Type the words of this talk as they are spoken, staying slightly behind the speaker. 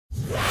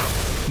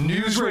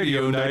News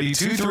Radio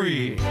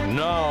 92.3.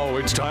 Now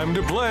it's time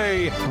to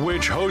play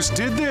Which Host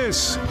Did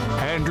This?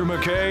 Andrew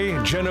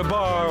McKay, Jenna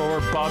Barr, or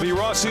Bobby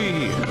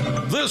Rossi?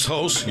 This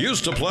host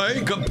used to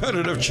play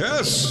competitive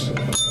chess.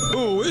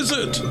 Who is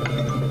it?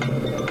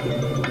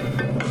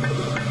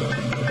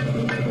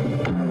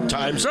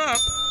 Time's up.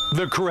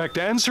 The correct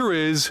answer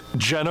is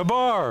Jenna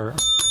Barr.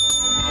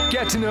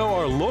 Get to know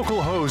our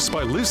local hosts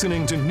by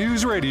listening to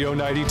News Radio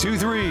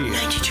 92.3.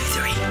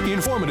 92.3.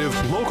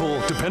 Informative, local,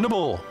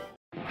 dependable.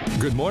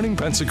 Good morning,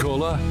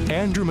 Pensacola.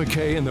 Andrew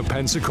McKay and the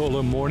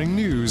Pensacola Morning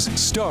News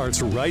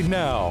starts right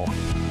now.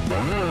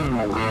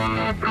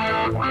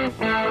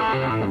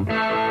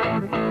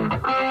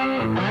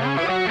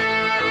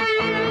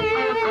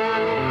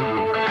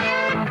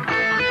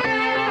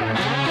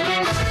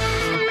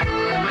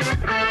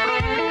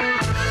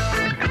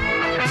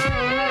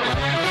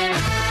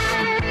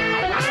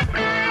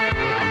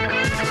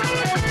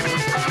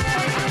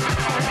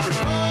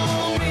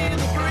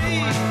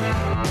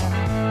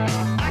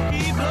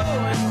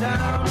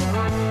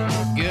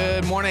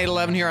 Good morning,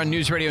 8:11 here on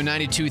News Radio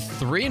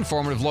 92.3,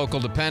 informative, local,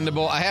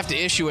 dependable. I have to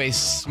issue a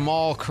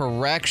small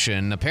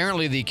correction.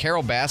 Apparently, the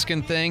Carol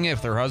Baskin thing,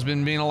 if her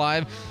husband being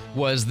alive,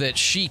 was that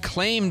she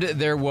claimed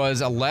there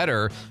was a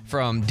letter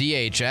from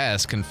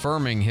DHS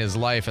confirming his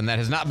life, and that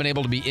has not been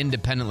able to be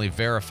independently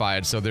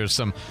verified. So there's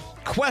some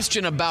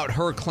question about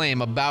her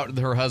claim about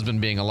her husband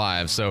being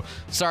alive. So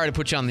sorry to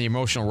put you on the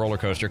emotional roller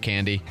coaster,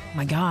 Candy. Oh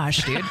my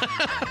gosh, dude.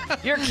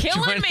 You're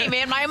killing me,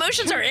 man. My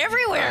emotions are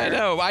everywhere. I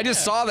know. I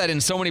just saw that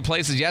in so many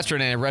places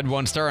yesterday, and I read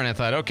one star, and I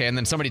thought, okay. And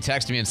then somebody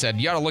texted me and said,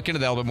 you ought to look into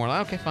that a little bit more.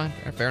 Okay, fine.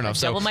 Fair enough.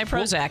 Double my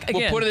Prozac. We'll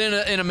Again. put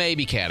it in a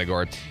maybe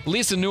category.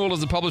 Lisa Newell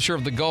is the publisher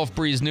of the Gulf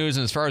Breeze News,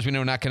 and as far as we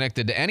know, not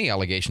connected to any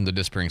allegations of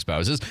disappearing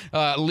spouses.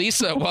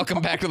 Lisa,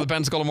 welcome back to the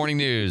Pensacola Morning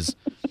News.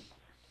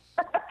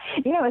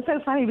 You know, it's so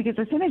funny because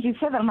as soon as you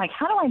said that, I'm like,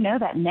 how do I know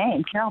that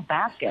name, Carol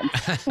Baskin?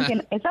 Thinking,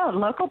 is that a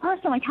local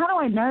person? Like, how do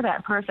I know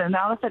that person? And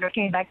all of a sudden it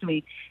came back to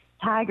me,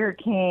 Tiger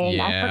King.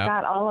 Yeah. I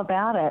forgot all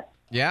about it.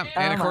 Yeah,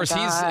 and of course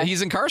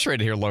he's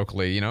incarcerated here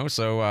locally,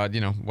 so,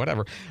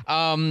 whatever.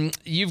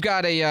 You've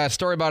got a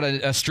story about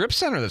a strip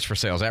center that's for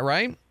sale, is that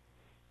right?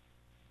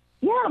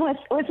 Yeah,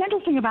 what's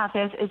interesting about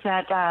this is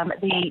that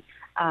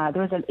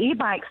there was an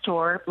e-bike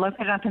store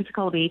located on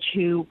Pensacola Beach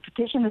who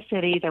petitioned the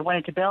city. They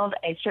wanted to build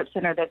a strip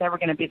center that they were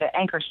going to be the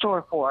anchor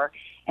store for,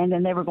 and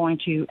then they were going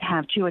to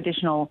have 2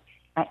 additional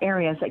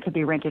areas that could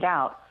be rented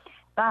out.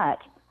 But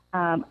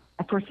a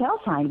for sale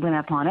sign went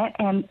up on it,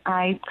 and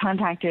I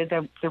contacted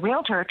the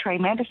realtor, Trey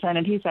Mendison,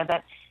 and he said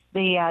that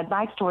the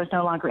bike store is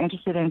no longer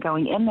interested in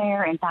going in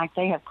there. In fact,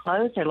 they have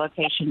closed their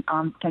location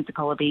on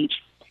Pensacola Beach.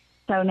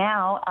 So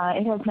now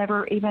it has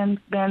never even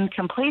been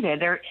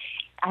completed.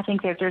 I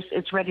think that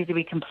it's ready to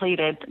be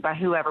completed by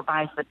whoever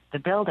buys the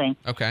building.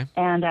 Okay.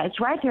 And it's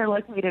right there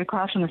located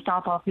across from the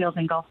softball fields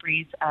in Gulf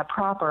Breeze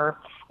proper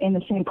in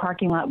the same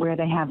parking lot where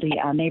they have the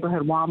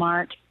neighborhood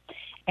Walmart.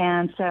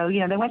 And so,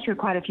 they went through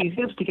quite a few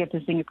hoops to get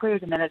this thing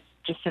approved, and then it's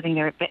just sitting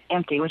there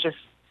empty, which is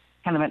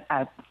kind of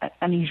an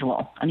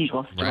unusual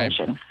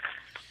situation. Right.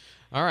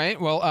 All right.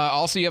 Well,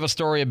 also you have a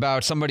story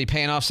about somebody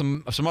paying off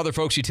some other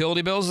folks'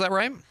 utility bills. Is that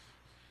right?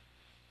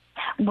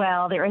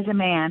 Well, there is a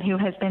man who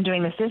has been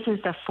doing this. This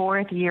is the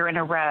 4th year in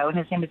a row, and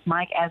his name is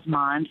Mike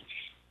Esmond.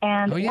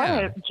 And what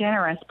a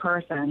generous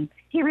person.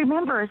 He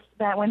remembers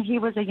that when he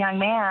was a young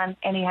man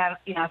and he had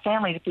a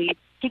family to feed,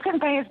 he couldn't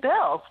pay his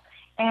bills.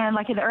 And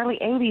like in the early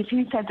 80s,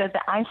 he said that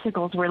the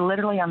icicles were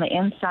literally on the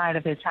inside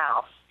of his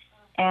house.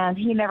 And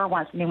he never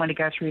wants anyone to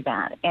go through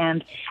that.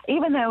 And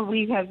even though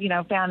we have,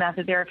 found out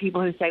that there are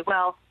people who say,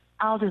 well,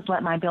 I'll just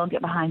let my bill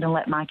get behind and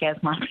let Mike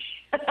Esmond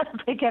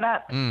pick it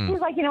up. He's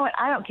like, you know what?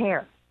 I don't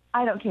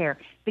care,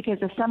 because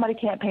if somebody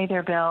can't pay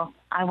their bill,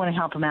 I want to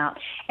help them out.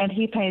 And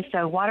he pays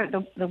the water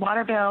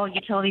bill,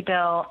 utility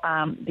bill,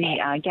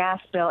 the gas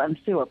bill, and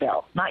sewer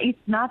bill,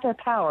 not the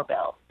power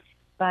bill.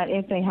 But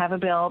if they have a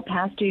bill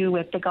past due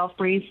with the Gulf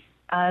Breeze,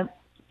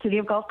 city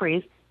of Gulf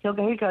Breeze,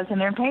 he goes in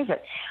there and pays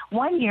it.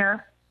 One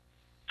year,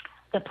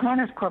 the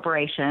Planters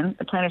Corporation,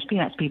 the Planters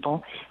Peanuts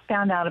people,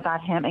 found out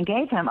about him and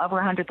gave him over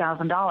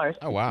 $100,000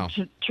 oh, wow.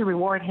 to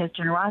reward his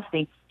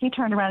generosity. He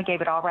turned around and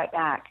gave it all right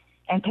back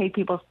and paid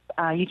people's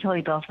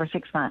utility bills for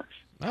 6 months.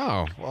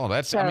 Oh, well,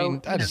 that's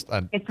amazing.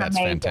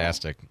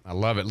 Fantastic. I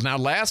love it. Now,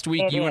 last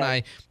week, you and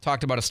I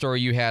talked about a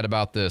story you had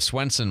about the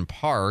Swenson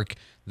Park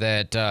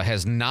that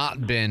has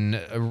not been,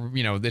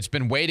 it's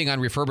been waiting on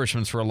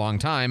refurbishments for a long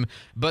time.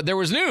 But there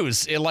was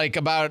news,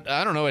 about,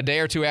 a day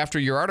or two after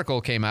your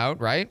article came out,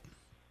 right?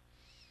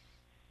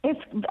 It's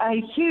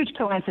a huge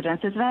coincidence,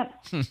 isn't it?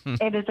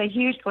 It is a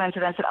huge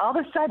coincidence that all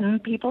of a sudden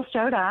people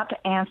showed up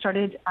and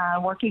started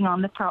working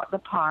on the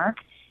park.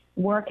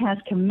 Work has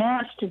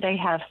commenced. They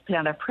have put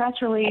out a press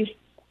release.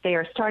 They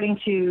are starting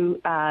to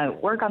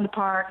work on the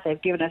park.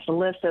 They've given us a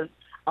list of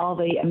all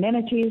the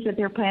amenities that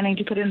they're planning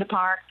to put in the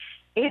park.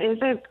 It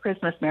is a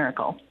Christmas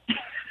miracle.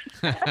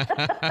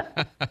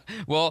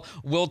 Well,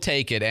 we'll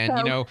take it,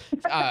 and we'll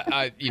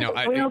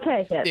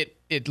take it.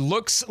 it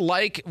looks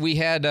like we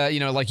had,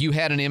 like you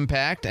had an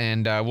impact,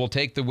 and we'll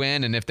take the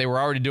win. And if they were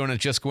already doing it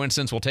just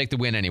coincidence, we'll take the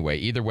win anyway.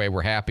 Either way,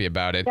 we're happy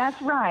about it.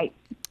 That's right.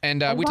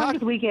 And as long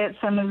as we get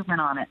some movement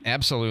on it.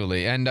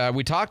 Absolutely. And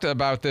we talked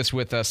about this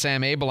with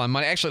Sam Abel on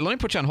Monday. Actually, let me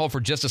put you on hold for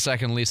just a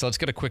second, Lisa. Let's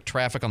get a quick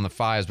traffic on the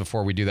 5s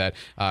before we do that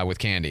with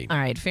Candy. All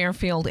right.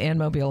 Fairfield and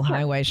Mobile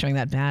Highway showing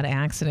that bad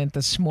accident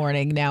this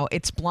morning. Now,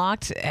 it's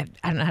blocked, I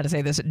don't know how to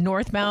say this,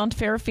 northbound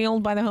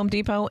Fairfield by the Home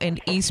Depot and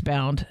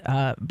eastbound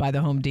by the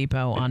Home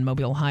Depot on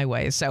Mobile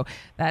Highway. So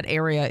that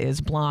area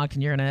is blocked,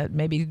 and you're going to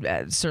maybe,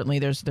 certainly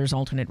there's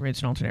alternate routes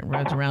and alternate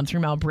roads around.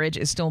 3 Mile Bridge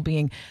is still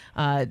being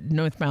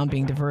northbound,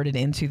 being diverted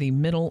into the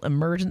middle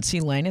emergency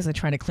lane as they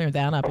try to clear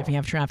that up. If you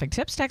have traffic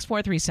tips, text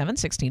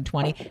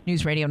 437-1620.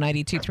 News Radio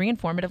 92.3,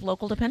 informative,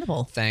 local,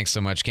 dependable. Thanks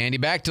so much, Candy.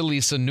 Back to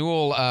Lisa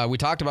Newell. We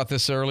talked about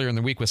this earlier in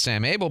the week with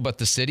Sam Abel, but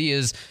the city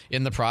is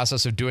in the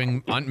process of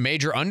doing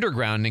major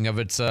undergrounding of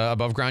its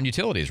above-ground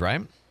utilities,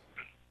 right?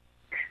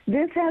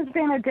 This has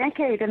been a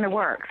decade in the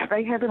works.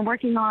 They have been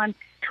working on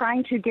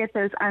trying to get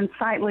those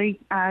unsightly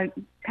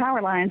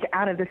power lines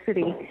out of the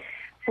city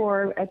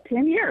for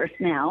 10 years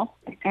now,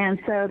 and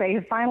so they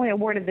have finally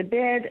awarded the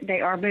bid.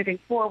 They are moving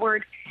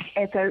forward.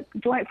 It's a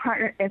joint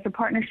partner. It's a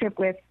partnership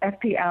with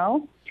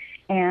FPL,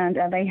 and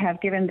they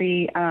have given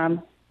the.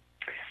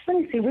 Let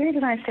me see. Where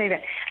did I say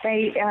that?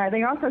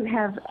 They also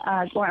have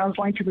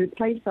going to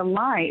replace the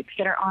lights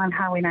that are on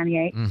Highway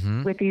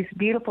 98 with these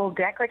beautiful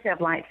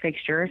decorative light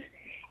fixtures,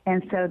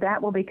 and so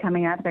that will be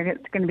coming up.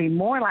 It's going to be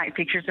more light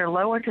fixtures. They're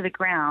lower to the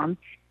ground.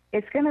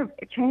 It's going to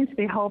change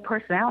the whole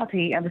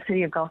personality of the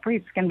city of Gulf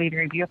Breeze. It's going to be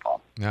very beautiful.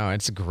 No,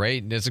 it's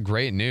great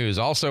news.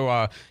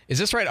 Also, is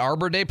this right?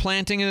 Arbor Day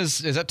planting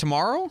is that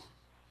tomorrow?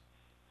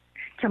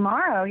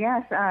 Tomorrow,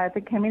 yes, at the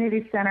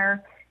community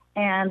center,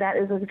 and that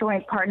is a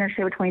joint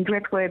partnership between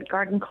Driftwood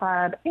Garden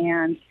Club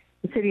and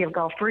the city of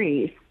Gulf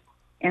Breeze.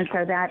 And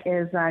so that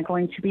is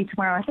going to be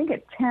tomorrow, I think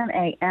at 10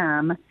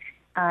 a.m.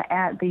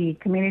 At the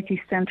community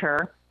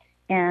center.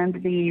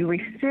 And the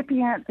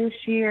recipient this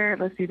year,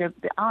 let's see, the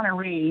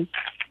honoree.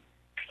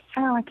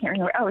 Oh, I can't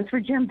remember. Oh, it's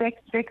for Jim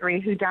Vickery,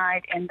 who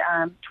died in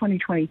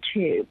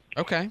 2022.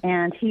 Okay.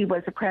 And he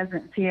was the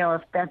president and CEO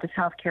of Baptist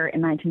Healthcare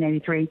in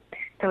 1983.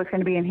 So it's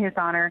going to be in his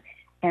honor.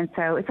 And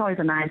so it's always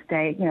a nice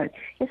day. You know,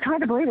 it's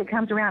hard to believe it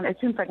comes around. It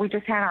seems like we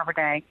just had Arbor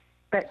Day,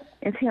 but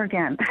it's here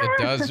again. It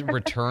does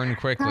return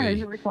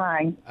quickly.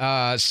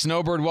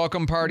 Snowbird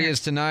Welcome Party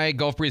is tonight.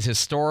 Gulf Breeze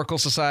Historical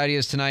Society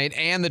is tonight.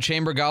 And the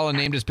Chamber Gala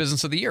named as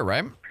Business of the Year,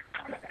 right?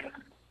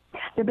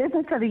 The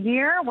Business of the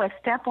Year was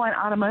Step One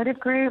Automotive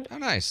Group. Oh,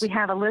 nice. We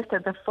have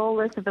the full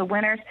list of the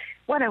winners.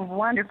 What a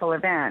wonderful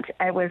event.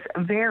 It was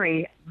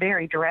very,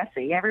 very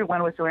dressy.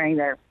 Everyone was wearing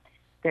their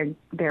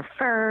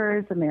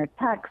furs and their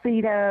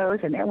tuxedos,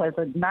 and it was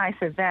a nice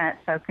event.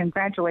 So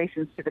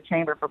congratulations to the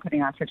Chamber for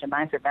putting on such a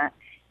nice event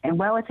and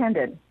well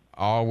attended.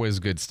 Always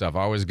good stuff.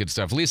 Always good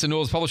stuff. Lisa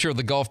Newell is publisher of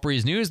the Gulf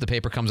Breeze News. The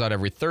paper comes out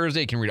every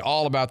Thursday. You can read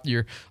all about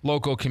your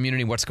local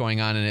community, what's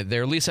going on in it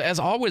there. Lisa, as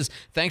always,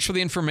 thanks for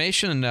the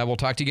information, and we'll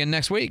talk to you again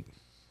next week.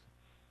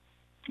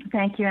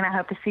 Thank you, and I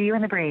hope to see you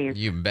in the breeze.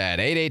 You bet.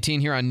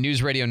 8:18 here on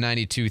News Radio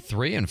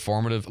 92.3,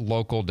 informative,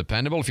 local,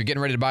 dependable. If you're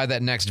getting ready to buy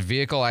that next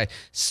vehicle, I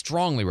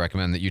strongly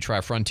recommend that you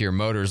try Frontier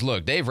Motors.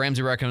 Look, Dave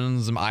Ramsey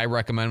recommends them. I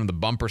recommend them. The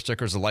bumper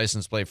stickers, the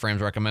license plate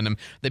frames recommend them.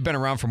 They've been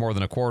around for more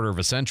than a quarter of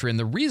a century, and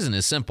the reason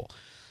is simple.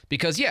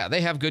 Because, yeah,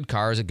 they have good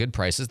cars at good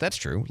prices. That's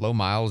true. Low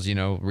miles,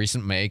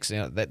 recent makes.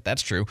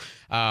 That's true.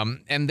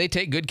 And they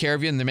take good care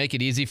of you, and they make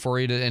it easy for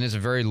you, and it's a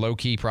very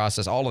low-key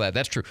process. All of that.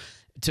 That's true.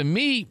 To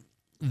me,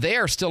 they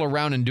are still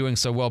around and doing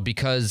so well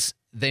because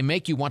they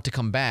make you want to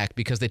come back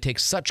because they take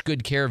such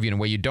good care of you in a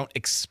way you don't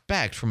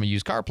expect from a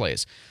used car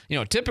place.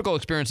 Typical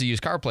experience of a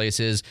used car place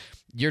is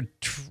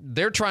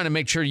they're trying to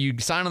make sure you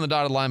sign on the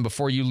dotted line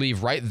before you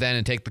leave right then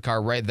and take the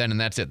car right then, and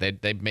that's it.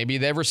 They maybe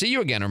they ever see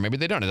you again, or maybe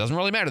they don't. It doesn't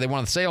really matter. They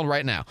want the sale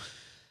right now.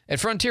 At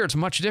Frontier, it's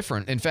much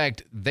different. In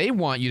fact, they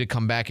want you to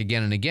come back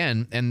again and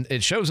again, and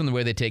it shows in the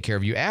way they take care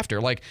of you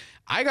after. Like,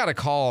 I got a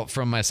call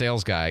from my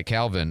sales guy,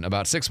 Calvin,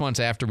 about 6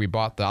 months after we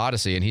bought the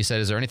Odyssey, and he said,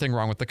 "Is there anything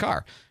wrong with the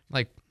car?"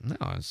 Like, no,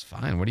 it's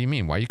fine. What do you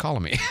mean? Why are you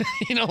calling me?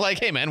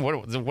 Hey, man,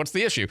 what's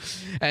the issue?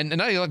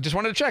 And I just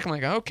wanted to check. I'm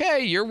like,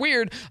 okay, you're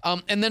weird.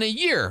 And then a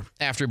year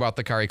after we bought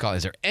the car, he called,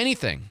 "Is there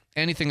anything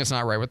that's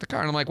not right with the car?"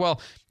 And I'm like, well,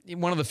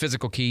 one of the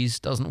physical keys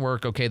doesn't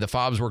work. Okay, the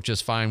fobs work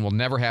just fine. We'll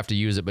never have to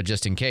use it, but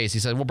just in case. He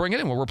said, "Well, bring it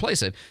in. We'll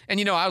replace it." And,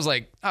 I was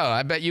like, "Oh,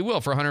 I bet you will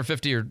for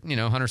 $150 or,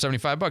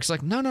 $175. He's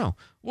like, no,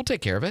 we'll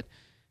take care of it.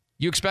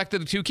 You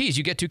expected 2 keys.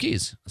 You get 2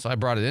 keys. So I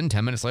brought it in.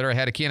 10 minutes later, I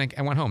had a key and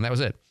I went home. That was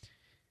it.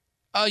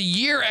 A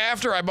year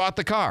after I bought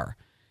the car.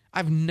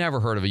 I've never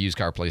heard of a used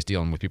car place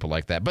dealing with people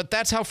like that, but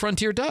that's how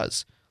Frontier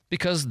does.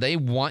 Because they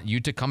want you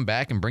to come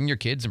back and bring your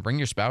kids and bring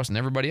your spouse and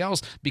everybody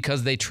else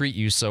because they treat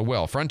you so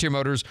well. Frontier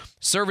Motors,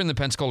 serving the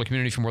Pensacola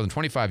community for more than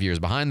 25 years,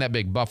 behind that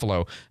big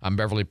Buffalo on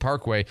Beverly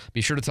Parkway.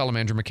 Be sure to tell them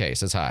Andrew McKay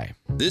says hi.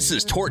 This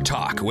is Tort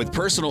Talk with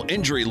personal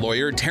injury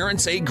lawyer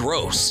Terrence A.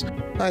 Gross.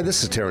 Hi,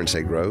 this is Terrence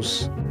A.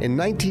 Gross. In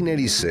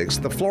 1986,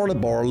 the Florida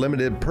Bar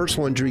limited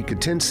personal injury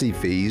contingency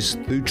fees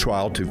through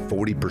trial to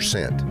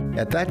 40%.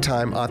 At that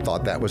time, I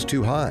thought that was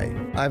too high.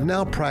 I've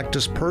now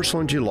practiced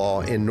personal injury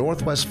law in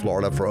Northwest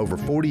Florida for over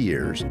 40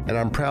 years, and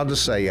I'm proud to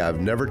say I've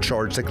never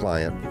charged a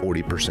client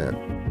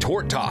 40%.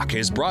 Tort Talk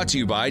is brought to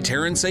you by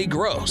Terrence A.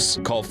 Gross.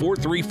 Call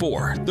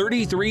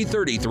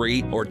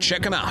 434-3333 or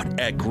check him out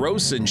at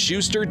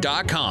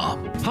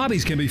grossandschuster.com.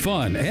 Hobbies can be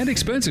fun and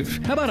expensive.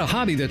 How about a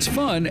hobby that's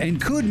fun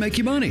and could make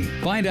you money?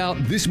 Find out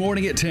this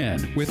morning at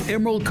 10 with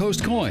Emerald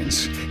Coast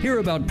Coins. Hear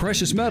about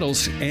precious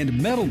metals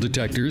and metal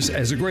detectors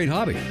as a great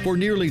hobby. For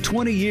nearly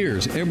 20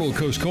 years, Emerald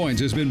Coast Coins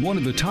has been one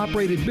of the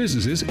top-rated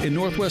businesses in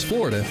Northwest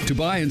Florida to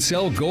buy and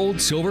sell gold,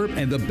 silver,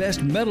 and the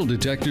best metal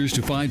detectors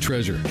to find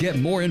treasure. Get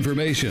more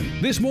information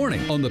this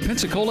morning on the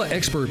Pensacola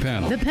Expert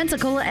Panel. The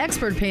Pensacola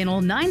Expert Panel,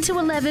 9 to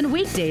 11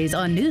 weekdays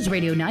on News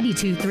Radio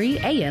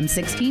 92.3 AM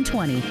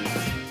 1620.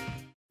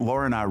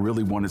 Laura and I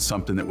really wanted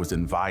something that was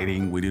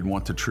inviting. We didn't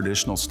want the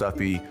traditional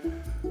stuffy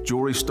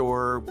jewelry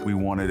store. We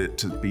wanted it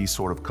to be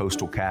sort of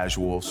coastal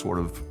casual, sort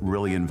of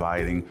really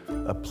inviting,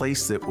 a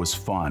place that was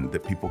fun,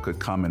 that people could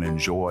come and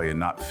enjoy and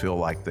not feel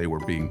like they were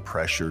being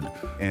pressured.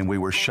 And we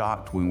were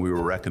shocked when we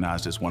were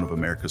recognized as one of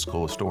America's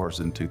coolest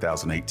stores in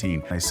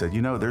 2018. They said,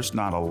 you know, there's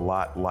not a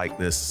lot like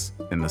this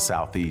in the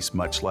Southeast,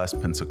 much less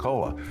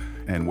Pensacola,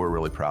 and we're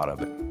really proud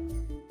of it.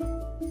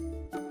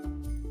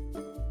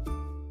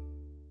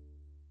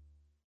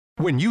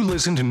 When you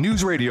listen to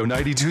News Radio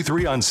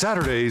 92.3 on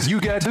Saturdays, you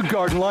get the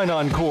Garden Line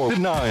Encore at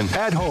 9,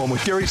 At Home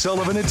with Gary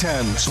Sullivan at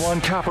 10, Swan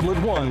Capital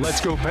at 1,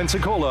 Let's Go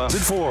Pensacola at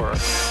 4.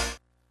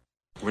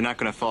 We're not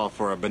going to fall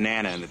for a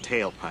banana in the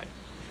tailpipe.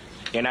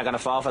 You're not going to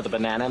fall for the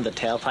banana in the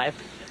tailpipe?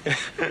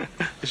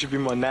 It should be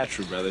more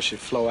natural, brother. It should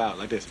flow out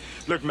like this.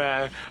 Look,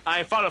 man, I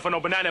ain't falling for no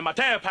banana in my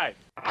tailpipe.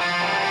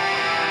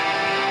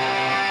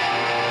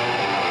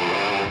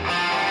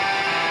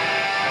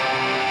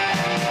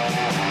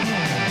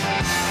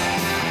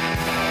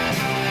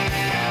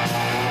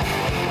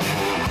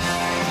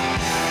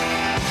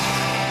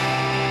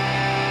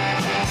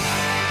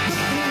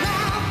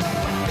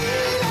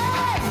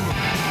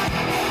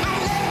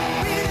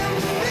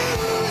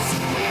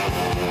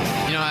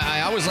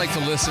 I always like to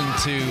listen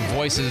to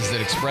voices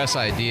that express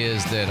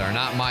ideas that are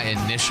not my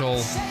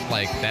initial,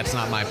 like, that's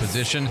not my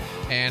position.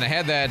 And I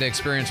had that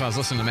experience when I was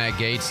listening to Matt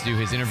Gaetz do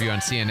his interview on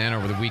CNN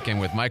over the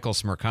weekend with Michael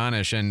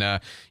Smerconish. And,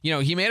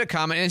 he made a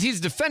comment, and he's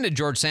defended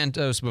George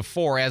Santos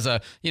before as a,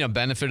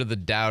 benefit of the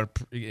doubt,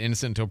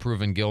 innocent until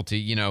proven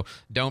guilty,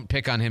 don't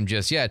pick on him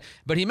just yet.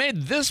 But he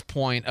made this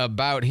point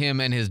about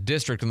him and his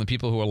district and the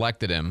people who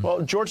elected him.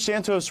 Well, George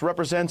Santos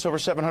represents over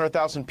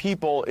 700,000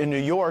 people in New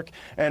York,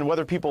 and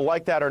whether people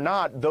like that or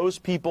not, those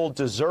people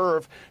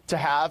deserve to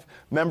have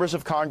members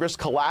of Congress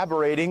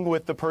collaborating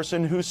with the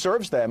person who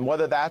serves them,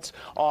 whether that's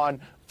on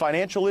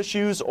financial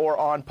issues or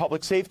on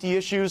public safety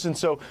issues. And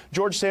so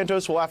George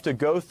Santos will have to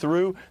go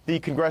through the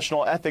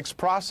congressional ethics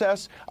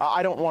process.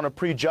 I don't want to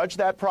prejudge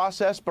that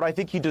process, but I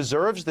think he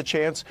deserves the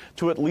chance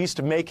to at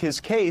least make his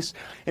case.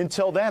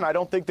 Until then, I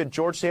don't think that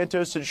George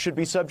Santos should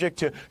be subject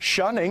to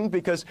shunning,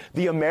 because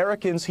the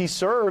Americans he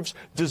serves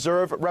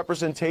deserve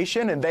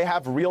representation, and they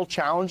have real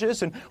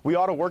challenges, and we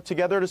ought to work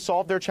together to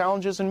solve their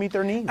challenges and meet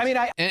their needs.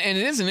 And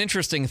it is an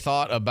interesting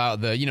thought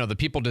about the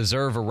people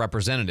deserve a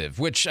representative,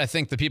 which I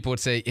think the people would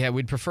say, yeah,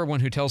 we'd prefer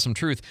one who tells some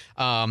truth,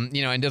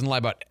 and doesn't lie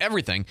about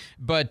everything.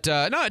 But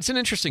no, it's an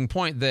interesting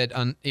point that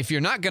if you're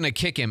not going to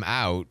kick him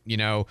out,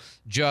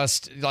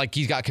 just like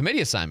he's got committee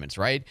assignments,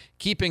 right?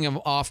 Keeping him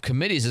off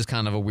committees is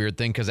kind of a weird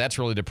thing, because that's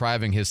really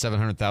depriving his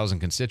 700,000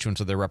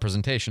 constituents of their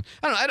representation.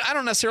 I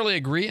don't necessarily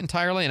agree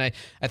entirely, and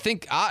I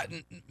think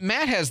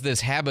Matt has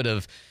this habit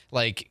of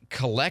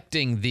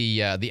collecting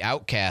the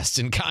outcasts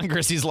in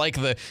Congress. He's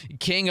like the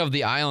king of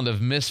the island of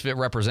misfit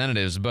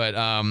representatives, but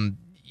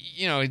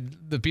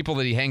the people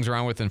that he hangs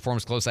around with and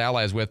forms close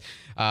allies with.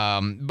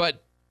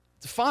 But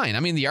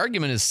fine. The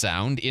argument is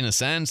sound in a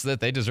sense that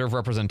they deserve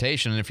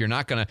representation. And if you're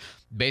not going to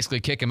basically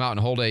kick him out and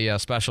hold a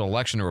special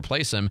election to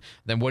replace him,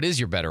 then what is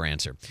your better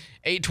answer?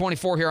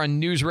 8:24 here on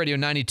News Radio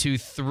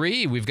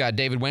 92.3. We've got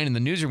David Wayne in the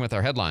newsroom with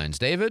our headlines.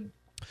 David?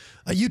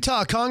 A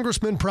Utah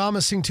congressman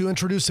promising to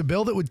introduce a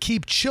bill that would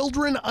keep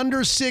children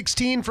under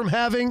 16 from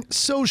having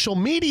social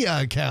media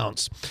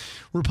accounts.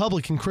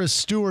 Republican Chris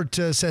Stewart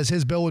says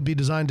his bill would be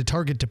designed to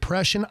target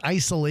depression,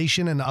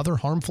 isolation, and other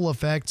harmful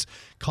effects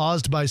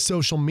caused by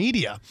social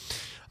media.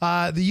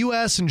 The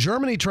U.S. and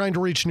Germany trying to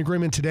reach an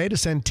agreement today to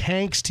send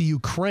tanks to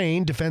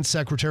Ukraine. Defense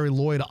Secretary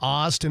Lloyd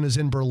Austin is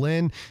in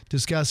Berlin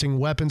discussing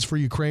weapons for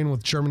Ukraine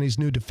with Germany's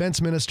new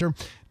defense minister.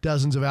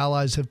 Dozens of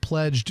allies have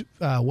pledged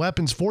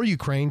weapons for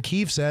Ukraine.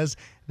 Kyiv says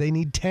they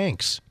need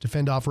tanks to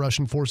fend off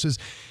Russian forces.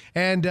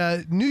 And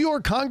New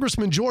York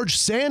Congressman George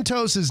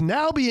Santos is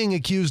now being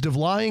accused of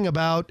lying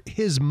about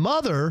his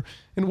mother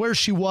and where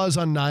she was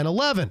on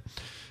 9/11.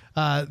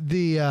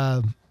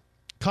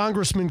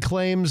 Congressman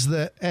claims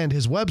that, and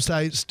his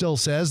website still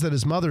says that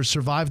his mother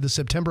survived the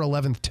September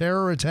 11th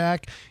terror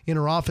attack in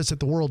her office at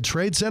the World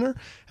Trade Center.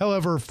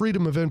 However,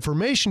 Freedom of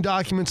Information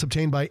documents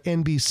obtained by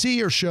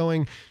NBC are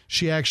showing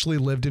she actually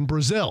lived in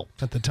Brazil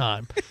at the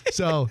time.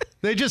 So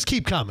they just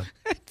keep coming.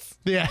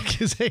 The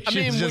accusations. I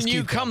mean, just when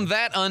you keep come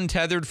that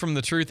untethered from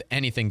the truth,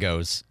 anything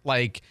goes.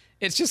 Like,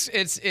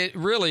 it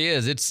really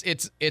is.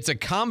 It's a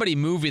comedy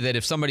movie that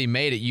if somebody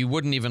made it, you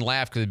wouldn't even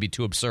laugh because it'd be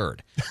too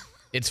absurd.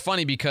 It's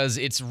funny because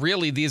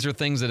these are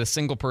things that a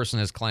single person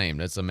has claimed.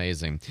 It's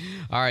amazing.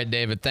 All right,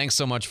 David, thanks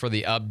so much for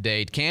the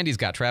update. Candy's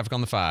got traffic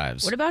on the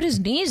 5s. What about his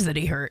knees that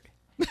he hurt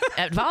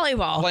at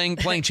volleyball?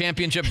 Playing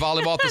championship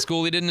volleyball at the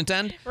school he didn't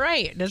attend?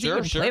 Right. Does he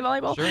even play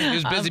volleyball? Sure. He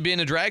was busy being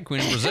a drag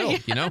queen in Brazil,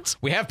 you know?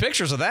 We have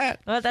pictures of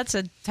that. Well, that's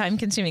a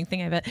time-consuming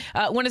thing, I bet.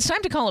 When it's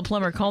time to call a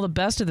plumber, call the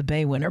Best of the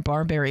Bay winner,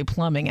 Barberry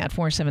Plumbing, at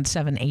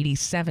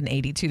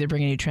 477-8782. They're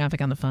bringing you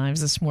traffic on the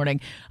 5s this morning.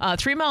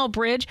 3 Mile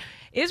Bridge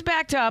is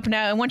backed up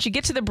now, and once you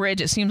get to the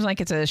bridge, it seems like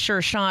it's a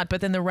sure shot,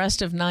 but then the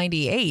rest of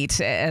 98,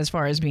 as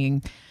far as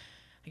being...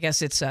 I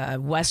guess it's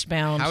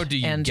westbound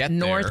and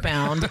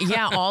northbound.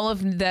 Yeah, all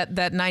of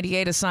that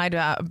 98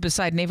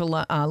 beside Naval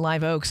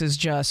Live Oaks is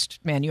just,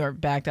 man, you are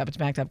backed up. It's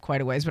backed up quite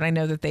a ways. But I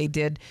know that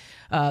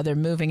they're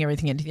moving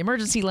everything into the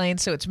emergency lane,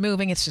 so it's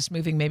moving. It's just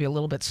moving maybe a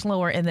little bit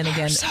slower. And then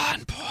again,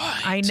 Garcon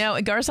Point. I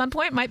know. Garcon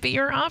Point might be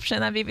your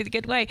option. That'd be the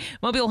good way.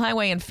 Mobile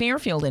Highway in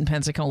Fairfield in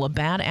Pensacola,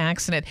 bad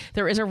accident.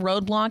 There is a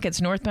roadblock. It's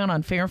northbound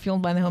on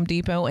Fairfield by the Home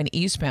Depot and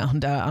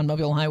eastbound on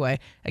Mobile Highway,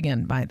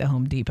 again, by the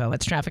Home Depot.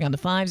 It's traffic on the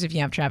 5s. If you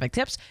have traffic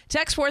tips,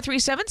 text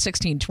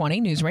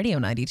 437-1620, News Radio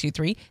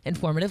 92.3,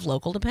 informative,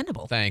 local,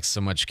 dependable. Thanks so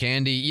much,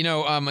 Candy. You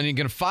know, I'm going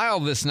to file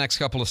this next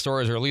couple of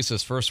stories, or at least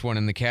this first one,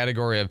 in the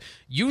category of,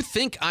 you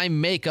think I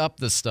make up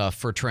the stuff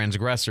for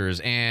transgressors,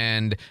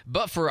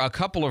 but for a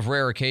couple of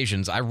rare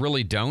occasions, I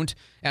really don't.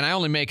 And I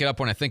only make it up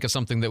when I think of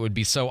something that would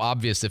be so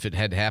obvious if it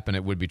had happened,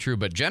 it would be true.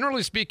 But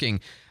generally speaking,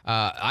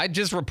 I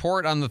just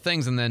report on the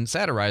things and then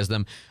satirize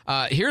them.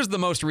 Here's the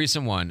most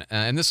recent one.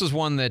 And this was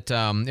one that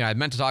I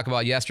meant to talk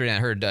about yesterday. And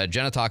I heard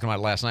Jenna talking about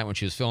it last night when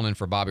she was filling in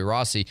for Bobby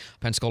Rossi,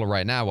 Pensacola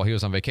right now, while he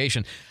was on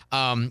vacation.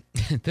 So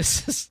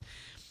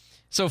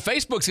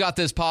Facebook's got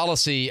this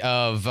policy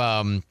of,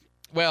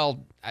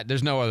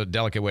 there's no other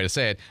delicate way to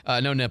say it,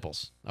 no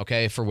nipples,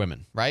 okay, for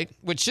women, right?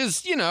 Which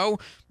is,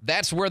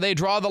 that's where they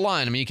draw the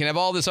line. I mean, you can have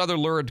all this other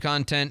lurid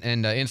content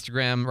and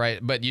Instagram, right?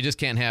 But you just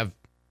can't have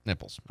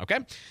nipples, okay?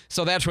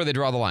 So that's where they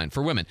draw the line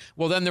for women.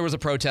 Well, then there was a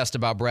protest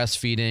about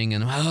breastfeeding,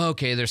 and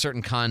okay, there's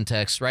certain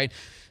contexts, right?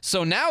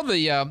 So now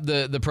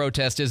the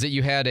protest is that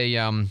you had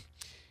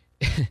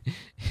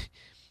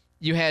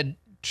you had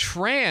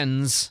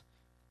trans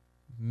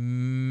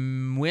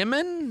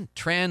women,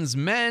 trans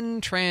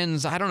men,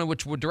 I don't know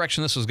which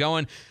direction this was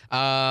going,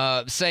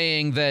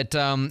 saying that,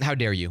 how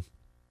dare you?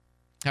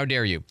 How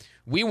dare you?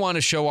 We want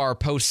to show our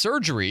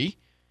post-surgery,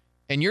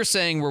 and you're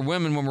saying we're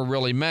women when we're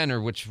really men, or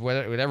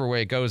whatever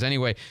way it goes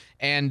anyway.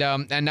 And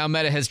now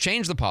Meta has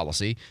changed the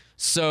policy.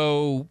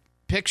 So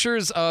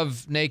pictures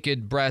of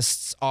naked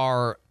breasts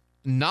are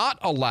not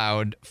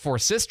allowed for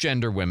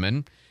cisgender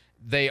women.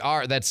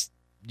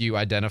 You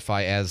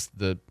identify as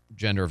the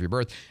gender of your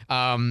birth,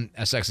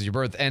 as sex as your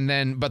birth,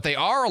 but they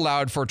are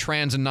allowed for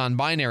trans and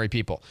non-binary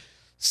people.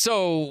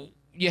 So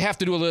you have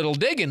to do a little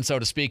digging, so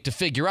to speak, to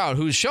figure out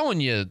who's showing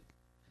you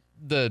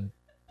the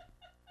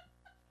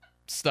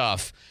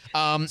stuff.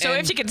 So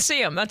if you can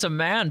see him, that's a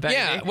man, baby.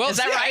 Yeah, well, is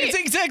that right?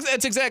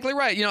 That's exactly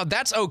right.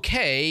 That's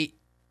okay.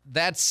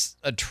 That's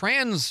a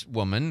trans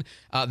woman.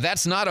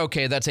 That's not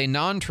okay. That's a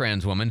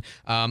non-trans woman.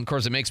 Of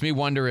course, it makes me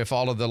wonder if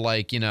all of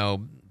the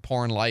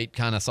porn light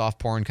kind of soft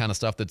porn kind of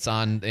stuff that's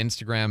on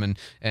Instagram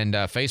and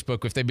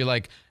Facebook, if they'd be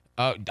like,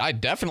 I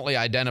definitely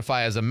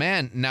identify as a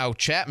man. Now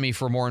chat me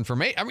for more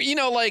information. I mean,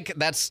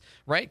 that's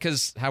right.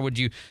 Because how would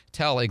you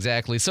tell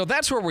exactly? So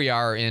that's where we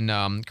are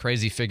in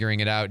crazy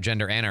figuring it out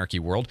gender anarchy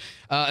world.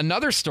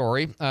 Another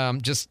story,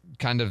 just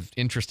kind of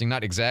interesting,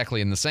 not exactly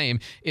in the same,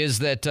 is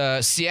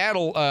that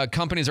Seattle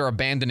companies are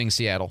abandoning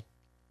Seattle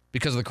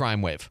because of the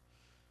crime wave.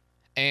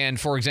 And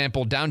for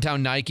example,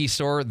 downtown Nike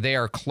store, they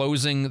are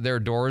closing their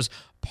doors,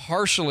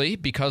 partially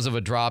because of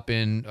a drop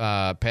in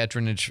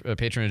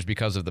patronage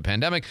because of the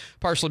pandemic,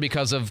 partially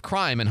because of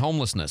crime and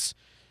homelessness,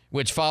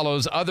 which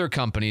follows other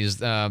companies.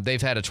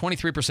 They've had a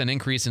 23%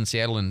 increase in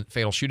Seattle in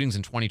fatal shootings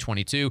in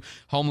 2022,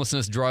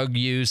 homelessness, drug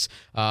use,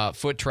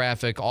 foot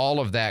traffic, all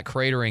of that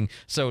cratering.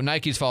 So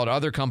Nike's followed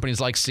other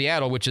companies like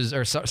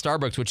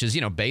Starbucks, which is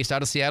based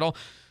out of Seattle,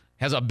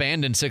 has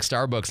abandoned 6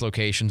 Starbucks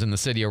locations in the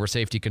city over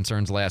safety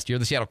concerns last year.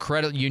 The Seattle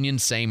Credit Union,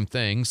 same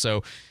thing.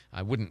 So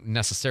I wouldn't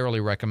necessarily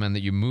recommend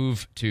that you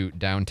move to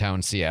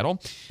downtown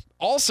Seattle.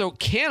 Also,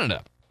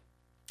 Canada.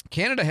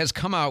 Canada has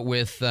come out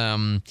with,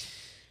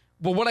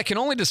 what I can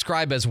only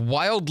describe as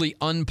wildly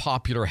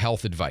unpopular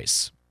health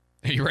advice.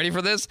 Are you ready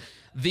for this?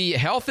 The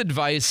health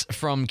advice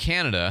from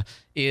Canada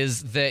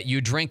is that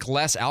you drink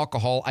less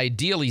alcohol,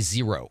 ideally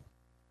 0.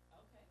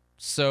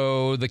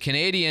 So the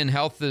Canadian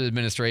Health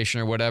Administration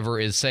or whatever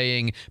is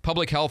saying,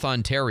 Public Health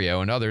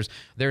Ontario and others,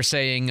 they're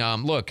saying,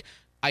 look,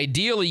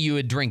 ideally you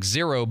would drink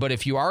 0, but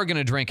if you are going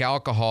to drink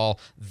alcohol,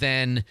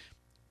 then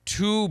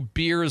 2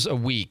 beers a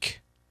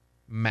week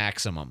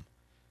maximum.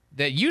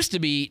 That used to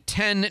be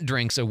 10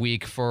 drinks a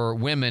week for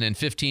women and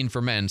 15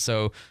 for men.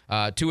 So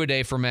 2 a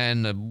day for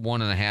men,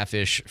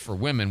 1.5-ish for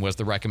women was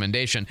the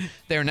recommendation.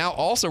 They're now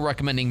also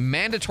recommending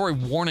mandatory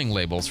warning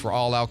labels for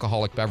all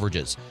alcoholic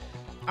beverages.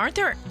 Aren't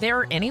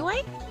there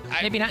anyway?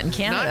 Maybe not in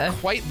Canada. Not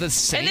quite the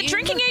same. And the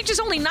drinking age is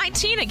only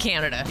 19 in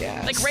Canada.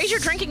 Yes. Like, raise your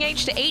drinking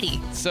age to 80.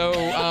 So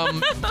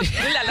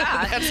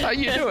that's how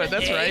you do it.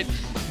 That's right.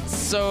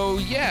 So,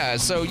 yeah.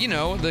 So,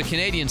 the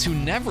Canadians who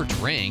never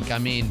drink, I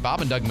mean, Bob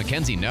and Doug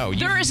McKenzie know.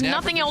 There is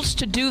nothing else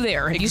to do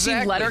there. Have you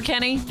seen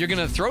Letterkenny? You're going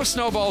to throw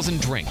snowballs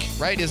and drink,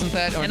 right? Isn't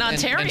that? In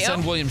Ontario. And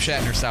send William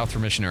Shatner south for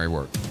missionary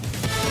work.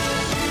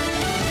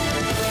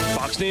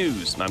 Fox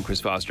News. I'm Chris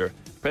Foster.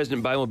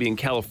 President Biden will be in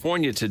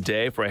California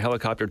today for a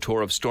helicopter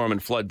tour of storm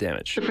and flood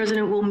damage. The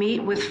president will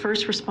meet with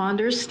first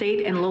responders,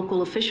 state and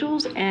local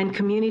officials, and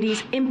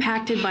communities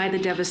impacted by the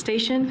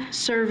devastation,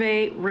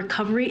 survey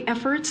recovery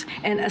efforts,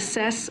 and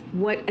assess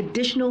what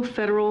additional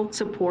federal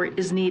support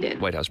is needed.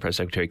 White House Press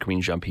Secretary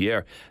Karine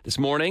Jean-Pierre. This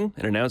morning,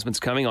 an announcement's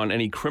coming on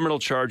any criminal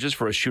charges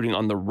for a shooting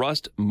on the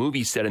Rust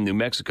movie set in New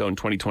Mexico in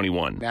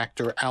 2021.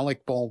 Actor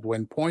Alec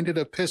Baldwin pointed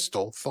a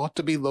pistol thought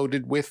to be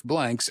loaded with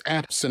blanks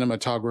at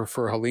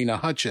cinematographer Helena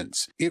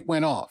Hutchins. It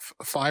went off,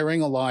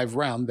 firing a live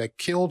round that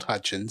killed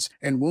Hutchins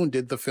and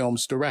wounded the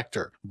film's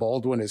director.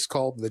 Baldwin has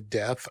called the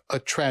death a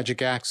tragic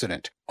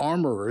accident.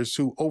 Armorers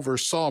who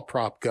oversaw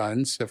prop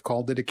guns have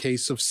called it a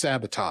case of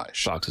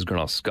sabotage. Fox's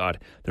Gernal Scott.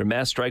 There are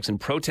mass strikes and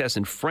protests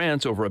in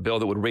France over a bill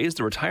that would raise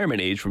the retirement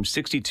age from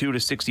 62 to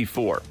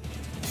 64.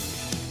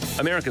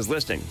 America's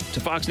listening to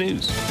Fox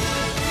News.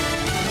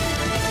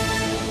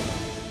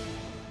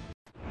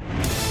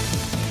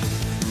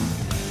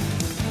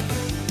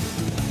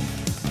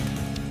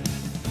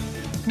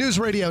 News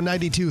Radio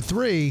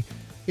 92.3.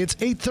 It's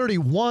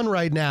 8:31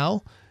 right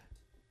now.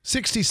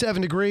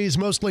 67 degrees,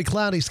 mostly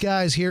cloudy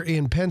skies here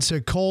in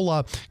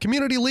Pensacola.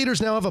 Community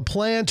leaders now have a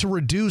plan to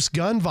reduce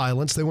gun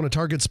violence. They want to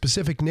target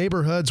specific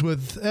neighborhoods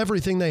with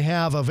everything they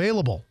have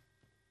available.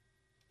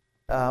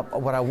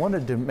 What I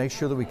wanted to make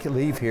sure that we could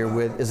leave here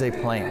with is a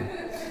plan.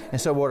 And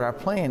so what our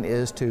plan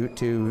is to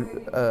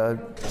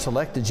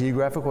select a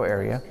geographical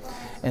area,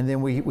 and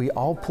then we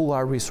all pool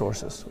our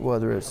resources,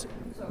 whether it's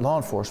law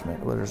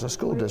enforcement, whether it's a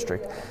school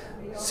district,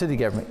 city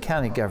government,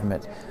 county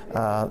government,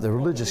 the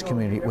religious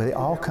community, where they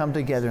all come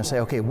together and say,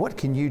 okay, what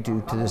can you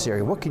do to this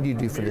area? What can you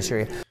do for this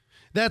area?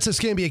 That's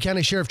Escambia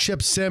County Sheriff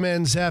Chip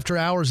Simmons. After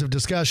hours of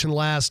discussion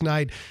last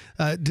night,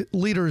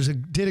 leaders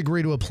did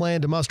agree to a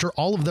plan to muster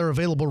all of their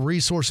available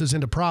resources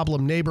into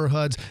problem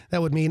neighborhoods.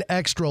 That would mean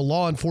extra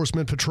law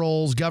enforcement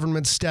patrols,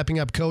 government stepping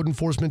up code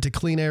enforcement to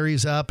clean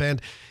areas up,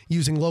 and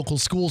using local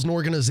schools and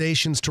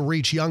organizations to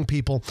reach young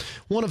people.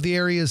 One of the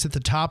areas at the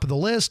top of the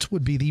list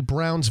would be the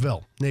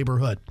Brownsville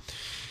neighborhood.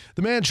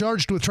 The man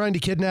charged with trying to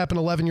kidnap an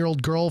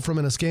 11-year-old girl from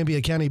an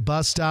Escambia County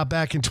bus stop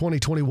back in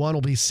 2021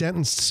 will be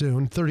sentenced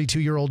soon.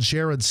 32-year-old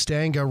Jared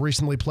Stanga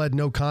recently pled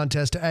no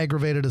contest to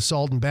aggravated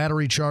assault and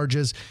battery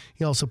charges.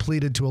 He also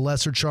pleaded to a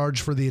lesser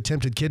charge for the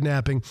attempted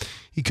kidnapping.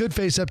 He could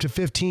face up to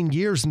 15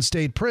 years in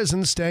state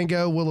prison.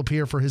 Stanga will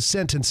appear for his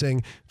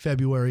sentencing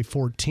February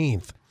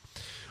 14th.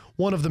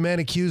 One of the men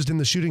accused in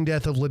the shooting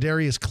death of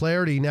Ladarius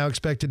Clarity now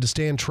expected to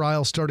stand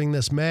trial starting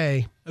this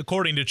May.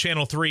 According to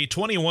Channel 3,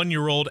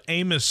 21-year-old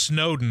Amos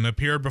Snowden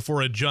appeared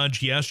before a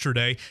judge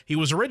yesterday. He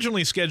was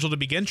originally scheduled to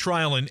begin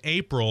trial in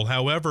April.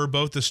 However,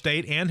 both the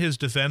state and his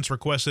defense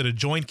requested a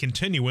joint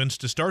continuance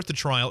to start the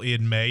trial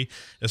in May.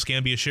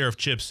 Escambia Sheriff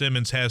Chip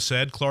Simmons has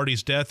said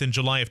Clardy's death in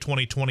July of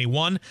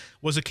 2021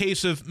 was a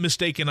case of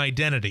mistaken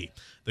identity.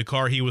 The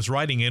car he was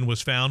riding in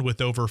was found with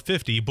over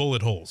 50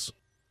 bullet holes.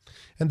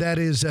 And that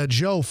is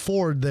Joe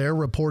Ford there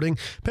reporting.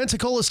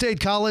 Pensacola State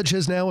College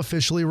has now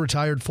officially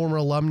retired former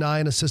alumni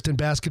and assistant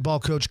basketball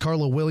coach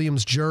Carla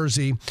Williams'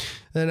 jersey.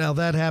 And now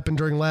that happened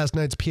during last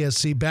night's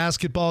PSC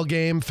basketball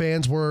game.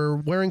 Fans were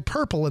wearing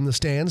purple in the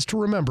stands to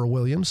remember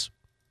Williams.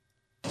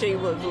 She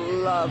was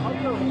love.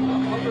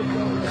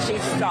 She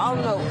saw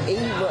no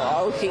evil.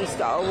 All she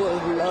saw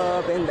was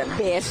love and the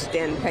best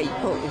in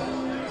people.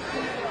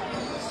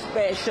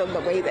 Special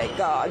the way that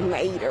God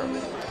made her.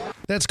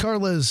 That's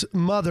Carla's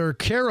mother,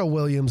 Kara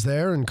Williams,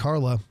 there. And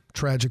Carla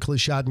tragically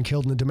shot and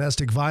killed in a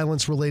domestic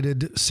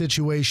violence-related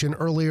situation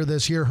earlier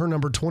this year. Her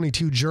number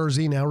 22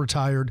 jersey now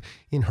retired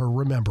in her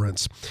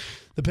remembrance.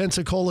 The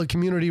Pensacola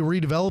Community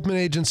Redevelopment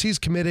Agency is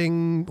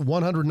committing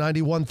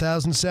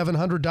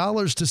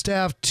 $191,700 to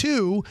staff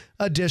 2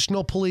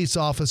 additional police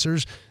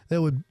officers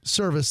that would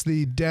service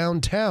the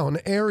downtown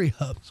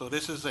area. So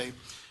this is a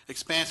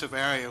expansive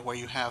area where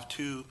you have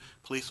 2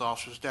 police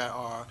officers that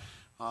are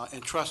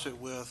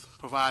entrusted with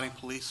providing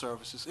police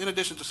services, in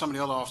addition to some of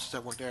the other officers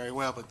that work there very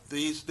well, but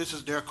this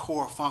is their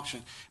core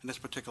function in this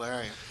particular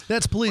area.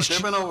 That's police. There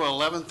have been over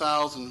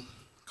 11,000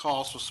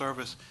 calls for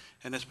service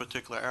in this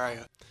particular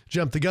area.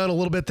 Jumped the gun a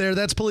little bit there.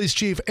 That's Police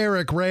Chief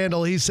Eric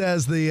Randall. He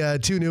says the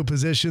 2 new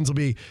positions will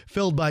be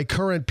filled by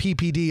current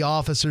PPD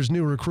officers.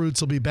 New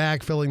recruits will be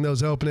backfilling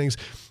those openings.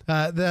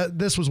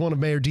 This was one of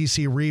Mayor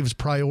D.C. Reeves'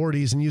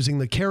 priorities in using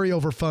the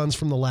carryover funds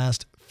from the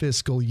last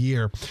fiscal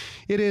year.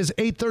 It is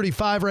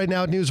 8:35 right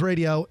now at News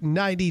Radio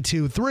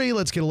 92.3.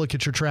 Let's get a look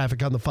at your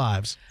traffic on the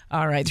 5s.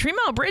 All right. 3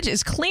 Mile Bridge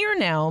is clear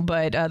now,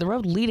 but the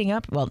road leading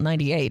up,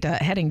 98,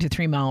 heading to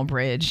 3 Mile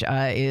Bridge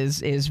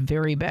is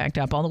very backed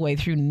up all the way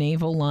through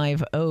Naval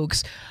Live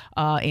Oaks,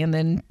 and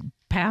then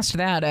past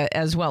that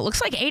as well.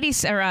 Looks like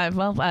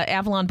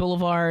Avalon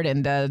Boulevard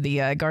and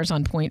the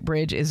Garzon Point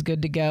Bridge is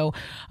good to go.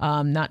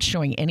 Not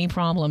showing any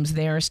problems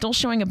there. Still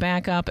showing a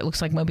backup. It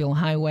looks like Mobile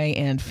Highway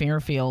and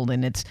Fairfield,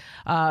 and it's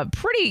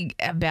pretty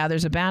bad.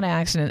 There's a bad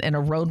accident and a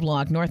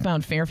roadblock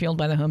northbound Fairfield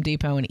by the Home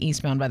Depot and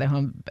eastbound by the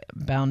Home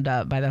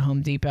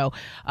Depot.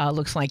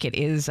 Looks like it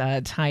is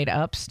tied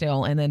up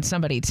still. And then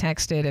somebody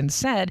texted and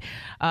said,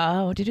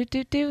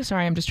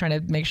 sorry, I'm just trying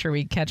to make sure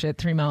we catch it.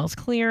 3 miles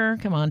clear.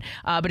 Come on.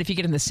 But if you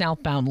get in the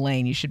southbound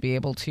lane, you should be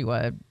able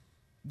to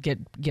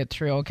get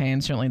through okay,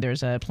 and certainly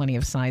there's plenty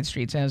of side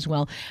streets as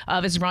well.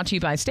 This is brought to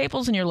you by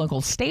Staples and your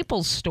local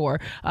Staples store.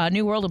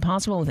 New world of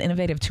possible with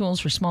innovative tools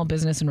for small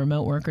business and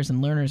remote workers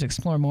and learners.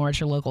 Explore more at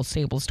your local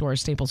Staples store,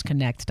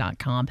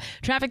 staplesconnect.com.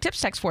 Traffic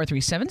tips, text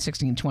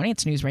 437-1620.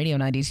 It's News Radio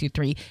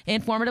 92.3,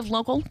 informative,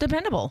 local,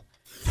 dependable.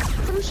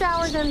 Some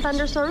showers and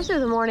thunderstorms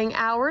through the morning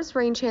hours.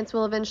 Rain chance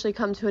will eventually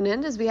come to an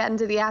end as we head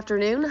into the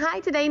afternoon.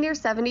 High today near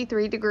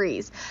 73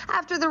 degrees.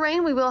 After the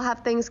rain, we will have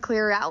things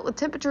clear out with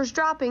temperatures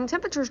dropping.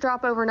 Temperatures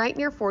drop overnight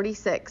near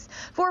 46.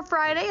 For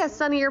Friday, a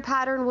sunnier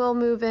pattern will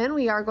move in.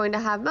 We are going to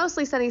have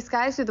mostly sunny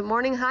skies through the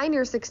morning, high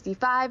near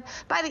 65.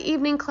 By the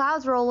evening,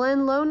 clouds roll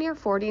in, low near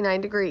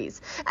 49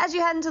 degrees. As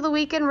you head into the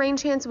weekend, rain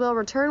chance will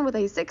return with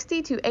a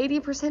 60 to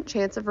 80%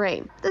 chance of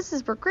rain. This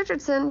is Brooke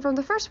Richardson from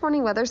the First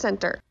Warning Weather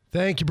Center.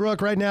 Thank you,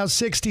 Brooke. Right now,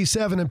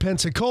 67 in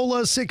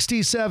Pensacola,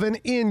 67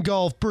 in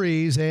Gulf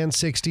Breeze, and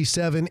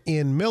 67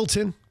 in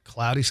Milton.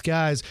 Cloudy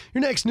skies.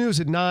 Your next news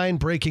at 9.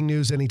 Breaking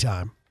news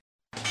anytime.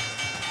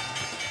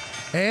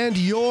 And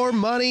your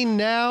money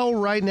now.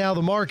 Right now,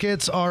 the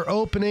markets are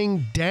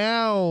opening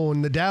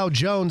down. The Dow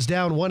Jones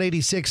down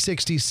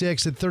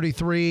 186.66 at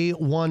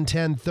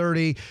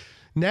 33,110.30.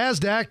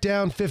 NASDAQ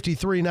down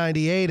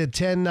 53.98 at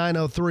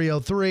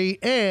 10,903.03,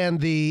 and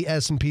the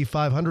S&P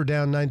 500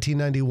 down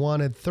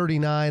 19.91 at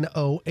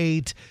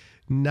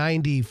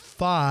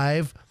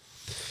 39.08.95.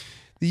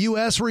 The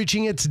U.S.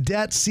 reaching its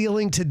debt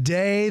ceiling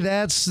today.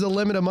 That's the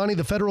limit of money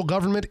the federal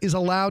government is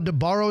allowed to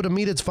borrow to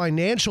meet its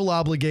financial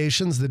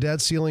obligations. The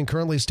debt ceiling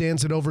currently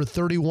stands at over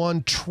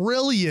 $31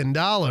 trillion.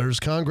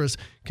 Congress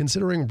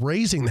considering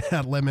raising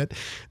that limit.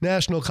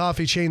 National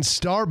coffee chain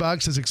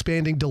Starbucks is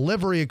expanding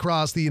delivery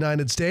across the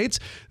United States.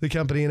 The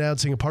company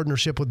announcing a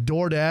partnership with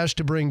DoorDash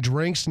to bring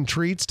drinks and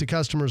treats to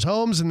customers'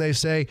 homes, and they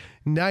say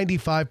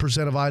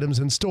 95% of items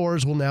in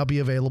stores will now be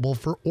available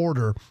for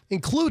order,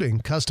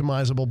 including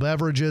customizable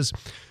beverages.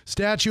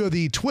 Statue of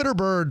the Twitter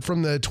bird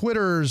from the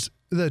Twitter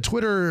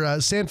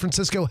San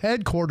Francisco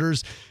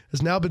headquarters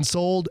has now been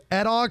sold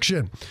at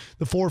auction.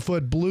 The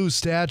 4-foot blue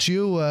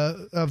statue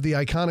of the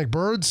iconic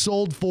bird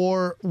sold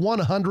for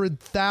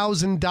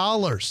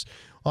 $100,000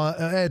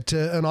 at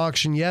an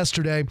auction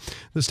yesterday.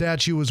 The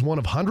statue was one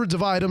of hundreds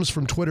of items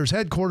from Twitter's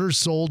headquarters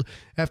sold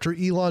after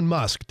Elon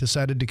Musk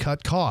decided to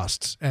cut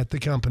costs at the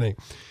company.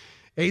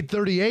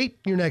 8:38,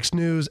 your next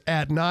news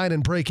at 9,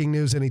 and breaking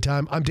news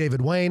anytime. I'm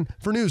David Wayne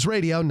for News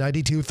Radio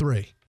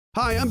 92.3.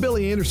 Hi, I'm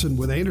Billy Anderson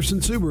with Anderson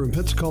Subaru in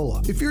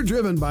Pensacola. If you're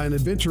driven by an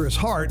adventurous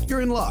heart,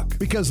 you're in luck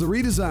because the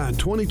redesigned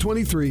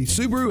 2023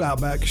 Subaru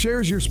Outback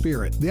shares your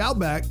spirit. The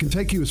Outback can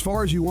take you as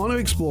far as you want to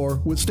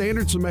explore with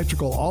standard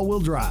symmetrical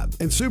all-wheel drive.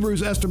 And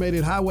Subaru's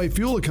estimated highway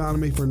fuel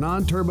economy for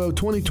non-turbo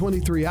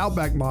 2023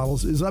 Outback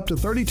models is up to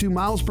 32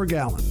 miles per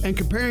gallon. And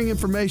comparing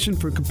information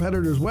from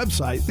competitors'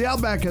 website, the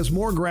Outback has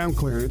more ground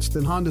clearance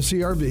than Honda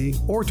CR-V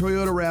or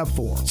Toyota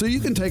RAV4. So you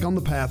can take on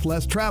the path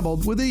less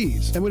traveled with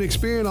ease. And when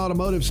Experian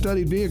Automotive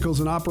studied vehicles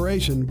in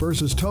operation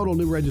versus total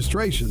new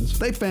registrations,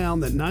 they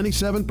found that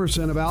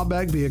 97% of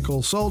Outback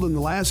vehicles sold in the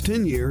last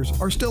 10 years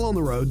are still on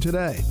the road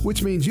today,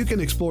 which means you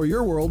can explore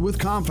your world with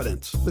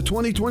confidence. The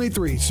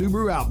 2023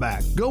 Subaru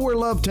Outback. Go where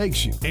love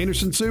takes you.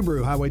 Anderson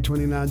Subaru, Highway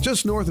 29,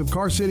 just north of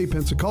Car City,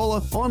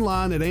 Pensacola.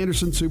 Online at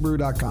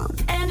andersonsubaru.com.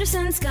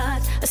 Anderson's got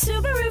a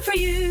Subaru for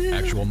you.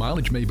 Actual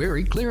mileage may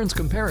vary. Clearance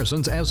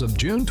comparisons as of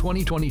June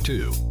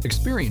 2022.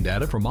 Experian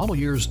data for model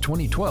years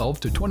 2012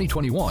 to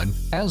 2021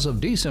 as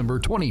of December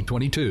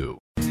 2022. The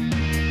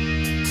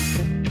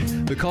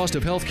cost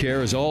of health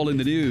care is all in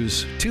the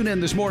news. Tune in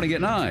this morning at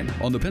 9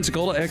 on the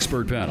Pensacola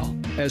Expert Panel,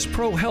 as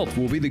Pro Health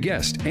will be the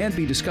guest and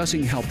be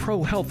discussing how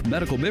Pro Health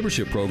Medical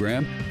Membership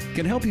Program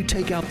can help you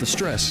take out the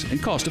stress and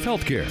cost of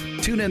health care.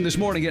 Tune in this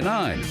morning at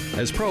 9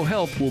 as Pro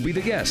Health will be the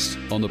guest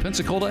on the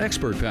Pensacola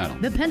Expert Panel.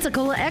 The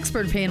Pensacola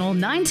Expert Panel,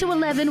 9 to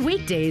 11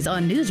 weekdays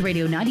on News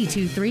Radio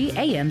 92.3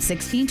 AM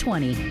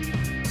 1620.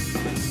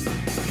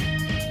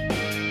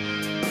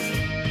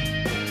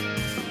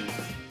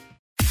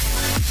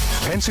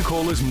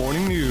 Pensacola's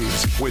Morning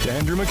News with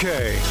Andrew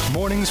McKay.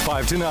 Mornings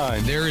 5 to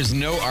 9. There is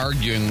no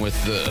arguing with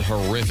the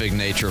horrific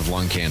nature of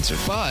lung cancer,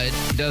 but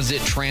does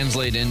it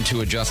translate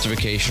into a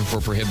justification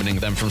for prohibiting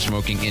them from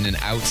smoking in an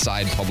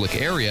outside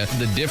public area?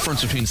 The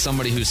difference between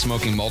somebody who's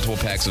smoking multiple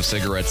packs of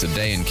cigarettes a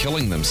day and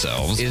killing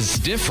themselves is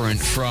different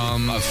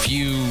from a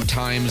few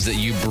times that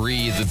you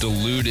breathe the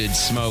diluted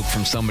smoke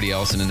from somebody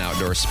else in an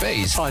outdoor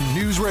space. On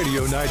News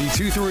Radio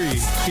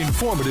 92.3.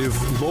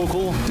 Informative,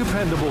 local,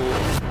 dependable.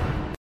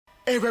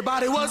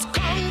 Everybody was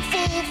kung fu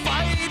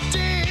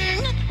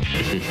fighting.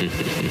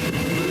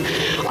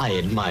 I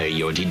admire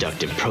your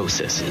deductive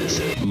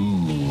processes.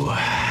 Ooh,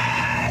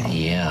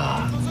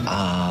 yeah.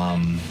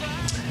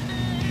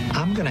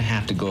 I'm gonna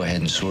have to go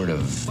ahead and sort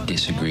of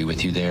disagree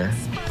with you there.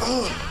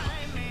 Oh,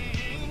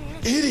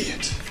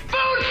 idiot.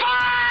 Food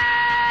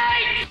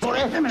fight!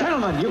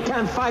 Gentlemen, you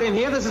can't fight in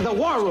here. This is the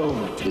war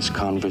room. This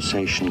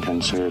conversation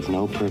can serve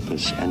no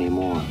purpose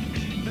anymore.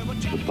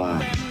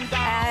 Goodbye.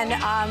 And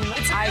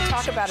I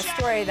talk about a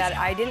story that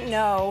I didn't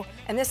know,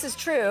 and this is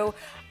true.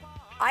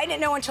 I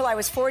didn't know until I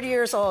was 40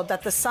 years old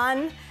that the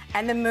sun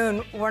and the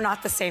moon were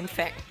not the same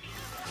thing.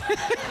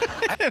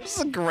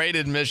 It's a great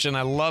admission.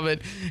 I love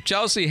it.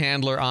 Chelsea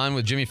Handler on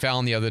with Jimmy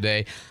Fallon the other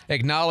day,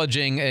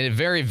 acknowledging a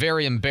very,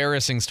 very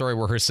embarrassing story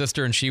where her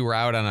sister and she were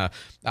out on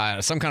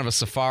some kind of a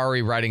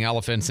safari riding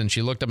elephants, and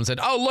she looked up and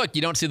said, "Oh, look,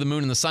 you don't see the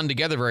moon and the sun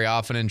together very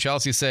often." And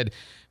Chelsea said,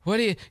 "What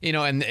do you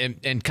know?"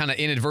 And kind of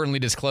inadvertently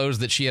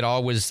disclosed that she had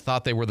always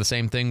thought they were the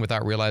same thing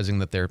without realizing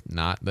that they're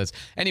not.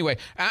 Anyway,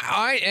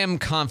 I am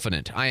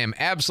confident. I am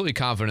absolutely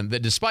confident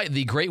that despite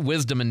the great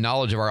wisdom and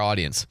knowledge of our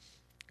audience,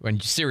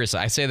 and seriously,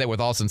 I say that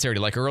with all sincerity.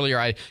 Like earlier,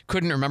 I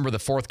couldn't remember the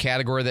fourth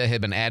category that had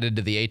been added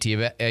to the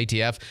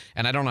ATF,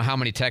 and I don't know how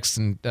many texts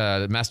and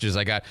messages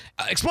I got.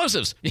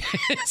 Explosives!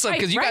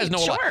 Because you guys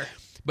know a lot.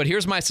 But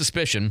here's my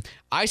suspicion.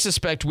 I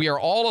suspect we are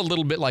all a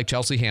little bit like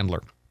Chelsea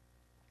Handler,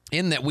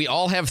 in that we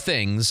all have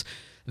things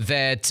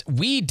that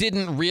we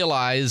didn't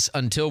realize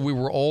until we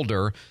were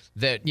older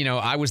that,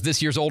 I was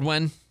this year's old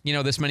when,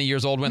 this many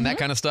years old when, that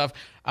kind of stuff.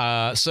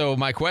 So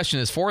my question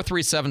is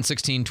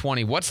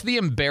 437-1620. What's the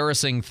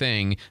embarrassing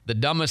thing, the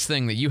dumbest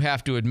thing that you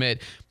have to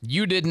admit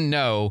you didn't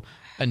know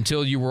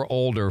until you were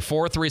older?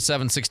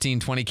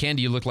 437-1620.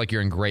 Candy, you look like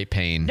you're in great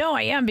pain. No,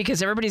 I am,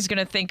 because everybody's going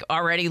to think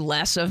already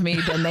less of me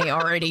than they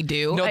already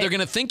do. No, they're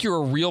going to think you're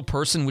a real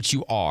person, which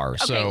you are.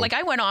 Okay, so. Like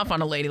I went off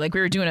on a lady. Like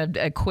we were doing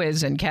a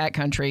quiz in Cat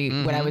Country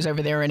when I was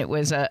over there, and it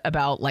was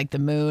about like the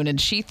moon,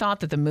 and she thought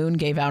that the moon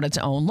gave out its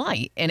own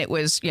light, and it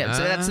was so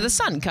that's the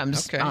sun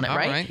comes on it,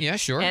 right? All right, yeah,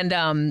 sure. And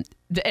I'm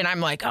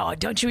like, oh,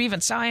 don't you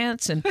even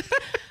science? And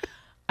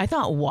I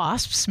thought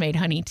wasps made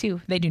honey too.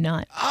 They do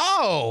not.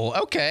 Oh,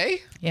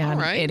 okay. Yeah, all I'm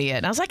right. an idiot.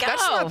 And I was like,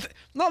 that's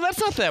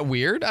not that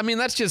weird. I mean,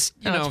 that's just,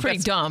 it's pretty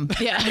dumb.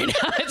 Yeah, I know.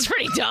 It's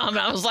pretty dumb.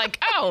 I was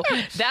like, oh,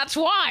 that's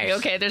why.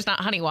 Okay, there's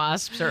not honey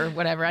wasps or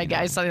whatever. I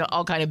guess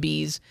all kind of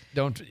bees.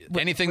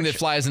 Anything that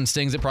flies and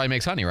stings, it probably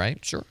makes honey, right?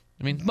 Sure.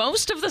 I mean,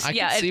 most of this,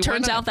 it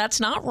turns out that's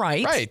not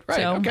right. Right.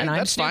 So, okay, and I'm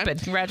that's stupid. Fine.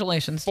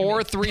 Congratulations.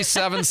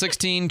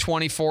 437-1620,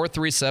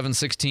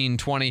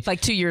 437-1620. Like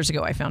 2 years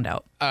ago, I found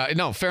out.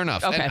 No, fair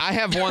enough. Okay. And I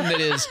have one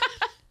that is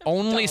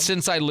only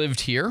since I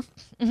lived here,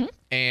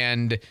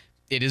 and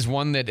it is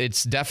one that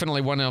it's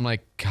definitely one that I'm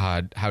like,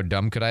 God, how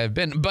dumb could I have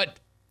been?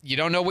 But you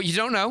don't know what you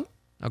don't know,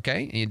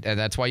 okay? And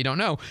that's why you don't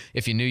know.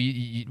 If you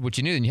knew what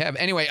you knew, then you have.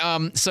 Anyway,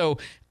 so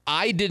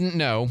I didn't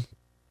know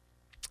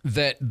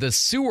that the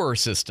sewer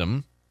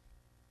system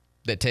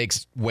that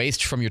takes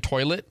waste from your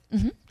toilet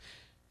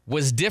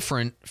was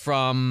different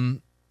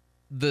from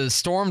the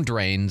storm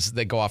drains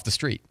that go off the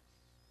street.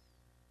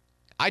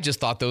 I just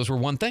thought those were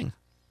one thing.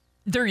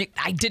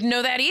 I didn't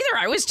know that either.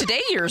 I was today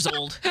years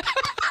old.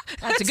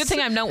 That's a good thing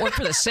I don't work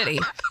for the city.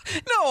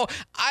 No,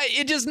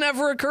 it just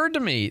never occurred to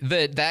me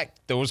that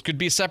those could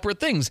be separate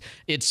things.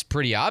 It's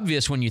pretty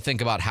obvious when you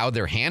think about how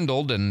they're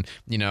handled and,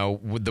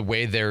 with the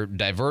way they're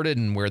diverted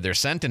and where they're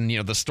sent. And,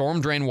 the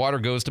storm drain water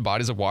goes to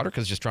bodies of water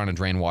because it's just trying to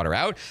drain water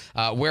out.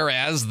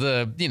 Whereas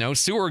the,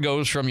 sewer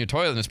goes from your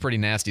toilet and it's pretty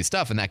nasty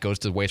stuff, and that goes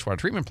to the wastewater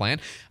treatment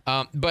plant.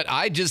 But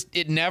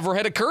it never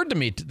had occurred to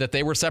me that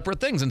they were separate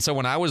things. And so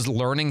when I was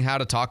learning how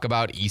to talk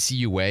about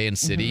ECUA and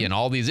city and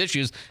all these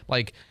issues,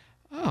 like,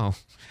 oh.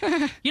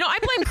 I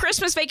blame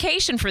Christmas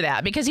Vacation for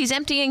that because he's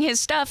emptying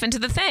his stuff into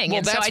the thing.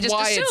 And so I just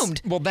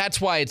assumed. Well,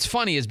 that's why it's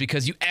funny, is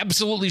because you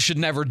absolutely should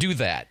never do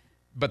that.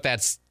 But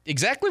that's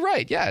exactly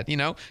right. Yeah,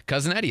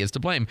 Cousin Eddie is to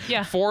blame.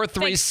 Yeah.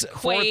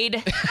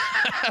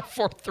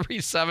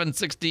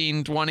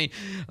 437-1620.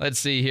 Let's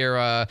see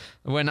here.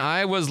 When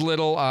I was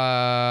little,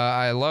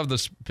 I loved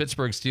the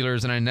Pittsburgh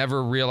Steelers, and I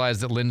never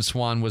realized that Lynn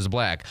Swann was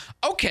black.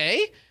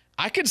 Okay.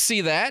 I could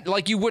see that.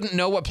 Like, you wouldn't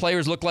know what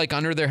players look like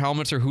under their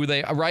helmets or who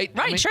they are, right?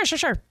 Right, sure.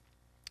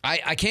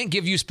 I can't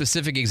give you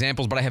specific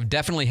examples, but I have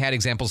definitely had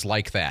examples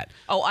like that.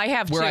 Oh, I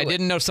have where too. I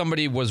didn't know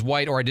somebody was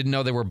white or I didn't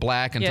know they were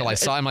black until I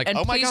saw him. Like, oh my God.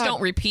 And please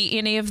don't repeat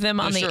any of them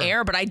on the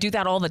air, but I do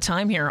that all the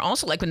time here.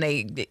 Also, like when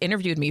they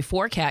interviewed me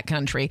for Cat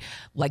Country,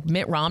 like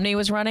Mitt Romney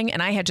was running,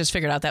 and I had just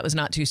figured out that was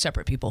not two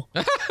separate people.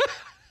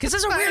 Because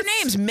those are weird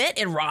names, Mitt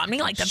and Romney.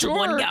 Like, that's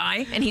one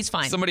guy, and he's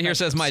fine. Somebody here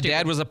says, my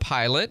dad was a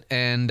pilot,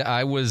 and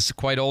I was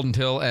quite old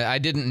until I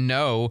didn't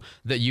know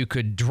that you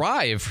could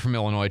drive from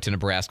Illinois to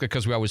Nebraska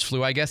because we always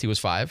flew, I guess. He was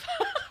 5.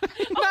 I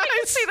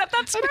can see that.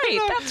 That's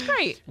great. That's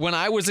great. When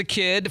I was a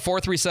kid,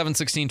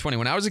 437-1620,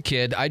 when I was a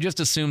kid, I just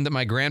assumed that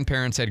my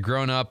grandparents had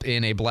grown up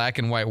in a black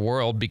and white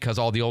world because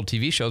all the old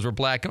TV shows were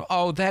black. And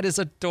that is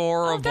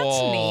adorable.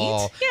 Oh,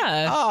 that's neat.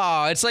 Yeah.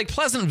 Oh, it's like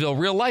Pleasantville,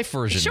 real life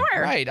version.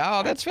 Sure. Right.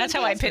 Oh, that's fantastic. That's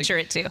how I picture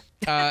it, too.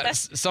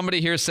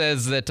 Somebody here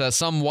says that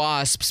some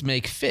wasps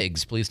make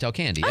figs. Please tell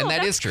Candy. And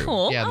that is true.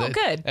 Cool. Yeah,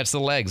 good. That's the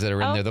legs that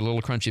are in there. The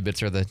little crunchy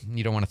bits are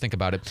you don't want to think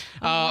about it.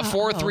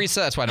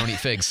 437, that's why I don't eat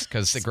figs,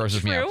 because it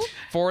grosses me out.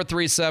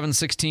 437-1620,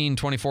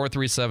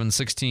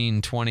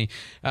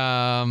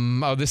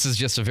 437-1620. This is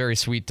just a very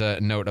sweet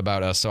note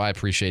about us, so I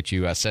appreciate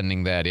you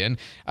sending that in.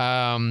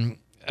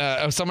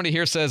 Somebody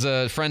here says,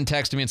 a friend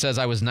texted me and says,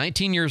 I was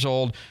 19 years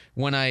old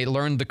when I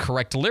learned the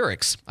correct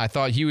lyrics. I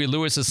thought Huey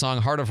Lewis's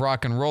song, Heart of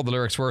Rock and Roll, the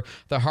lyrics were,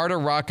 the heart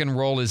of rock and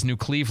roll is New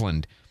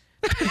Cleveland.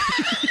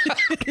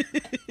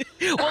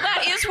 Well,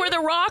 that is where the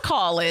Rock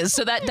Hall is,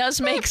 so that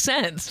does make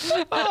sense.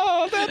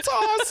 Oh, that's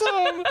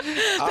awesome.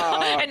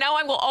 And now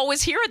I will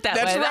always hear it that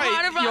way. That's right. The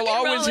heart of rock You'll and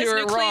always roll hear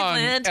is it New wrong,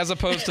 Cleveland. as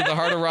opposed to the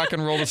heart of rock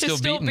and roll is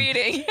still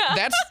beating.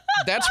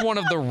 That's one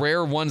of the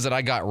rare ones that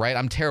I got right.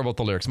 I'm terrible at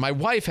the lyrics. My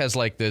wife has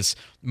like this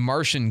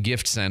Martian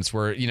gift sense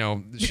where,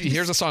 she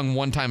hears a song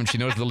one time and she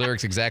knows the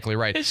lyrics exactly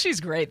right. She's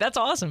great. That's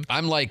awesome.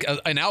 I'm like,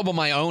 an album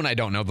I own, I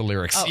don't know the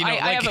lyrics.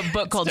 I have a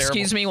book called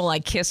Excuse Me While I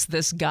Kiss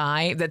This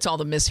Guy. That's all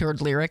the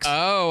misheard lyrics.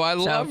 Oh, I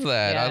love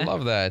that. Yeah. I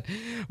love that.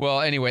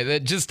 Well,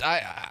 anyway,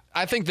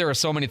 I think there are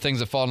so many things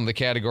that fall into the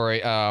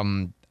category.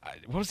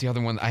 What was the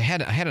other one? I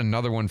had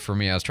another one for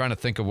me. I was trying to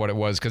think of what it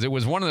was because it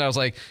was one that I was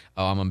like,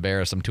 I'm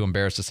embarrassed. I'm too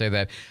embarrassed to say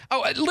that.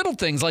 Little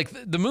things like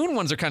the moon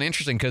ones are kind of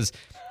interesting because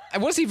I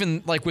was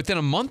even like within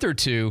a month or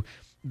two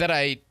that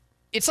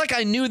it's like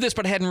I knew this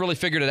but I hadn't really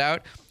figured it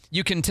out.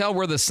 You can tell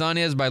where the sun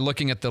is by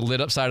looking at the lit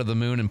up side of the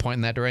moon and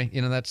pointing that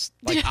direction. That's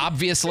like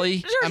obviously.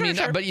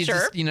 Sure. But you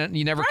just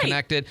you never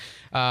connect it.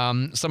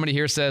 Somebody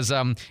here says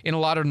in a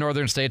lot of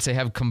northern states they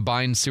have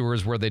combined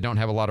sewers where they don't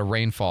have a lot of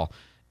rainfall.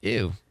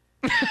 Ew.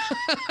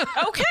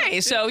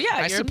 Okay, so yeah,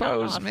 I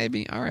suppose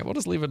maybe. All right, we'll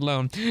just leave it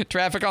alone.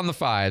 Traffic on the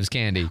 5s,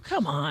 Candy.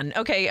 Come on.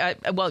 Okay,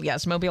 well,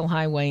 yes, Mobile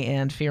Highway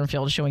and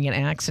Fairfield showing an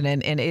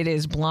accident, and it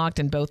is blocked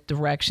in both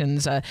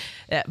directions,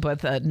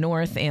 both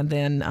north and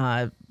then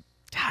I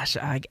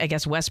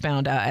guess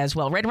westbound as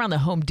well, right around the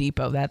Home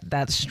Depot,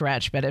 that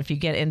stretch. But if you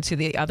get into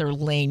the other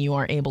lane, you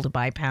are able to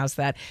bypass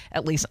that,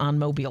 at least on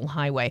Mobile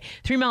Highway.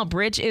 3 Mile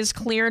Bridge is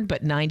cleared,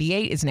 but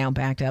 98 is now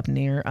backed up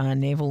near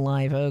Naval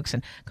Live Oaks.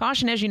 And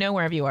caution, as you know,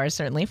 wherever you are,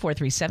 certainly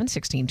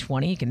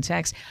 437-1620. You can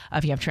text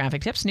if you have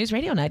traffic tips. News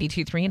Radio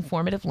 92.3,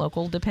 informative,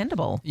 local,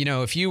 dependable.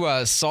 If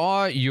you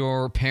saw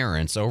your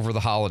parents over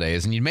the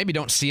holidays, and you maybe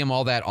don't see them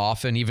all that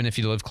often, even if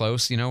you live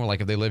close, like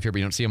if they live here, but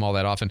you don't see them all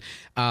that often,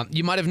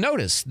 you might have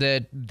noticed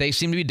that they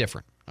seem to be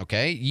different.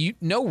 Okay. You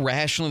know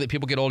rationally that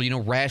people get older. You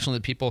know rationally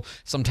that people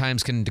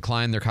sometimes can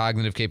decline their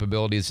cognitive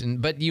capabilities.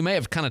 But you may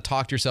have kind of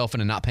talked yourself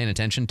into not paying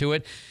attention to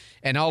it.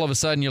 And all of a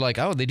sudden you're like,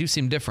 oh, they do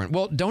seem different.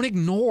 Well, don't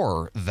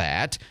ignore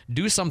that.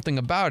 Do something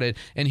about it.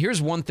 And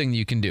here's one thing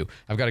you can do.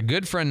 I've got a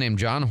good friend named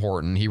John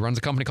Horton. He runs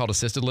a company called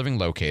Assisted Living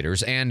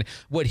Locators. And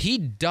what he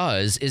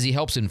does is he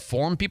helps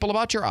inform people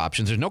about your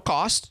options. There's no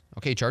cost.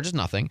 Okay, he charges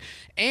nothing.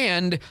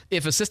 And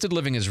if assisted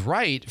living is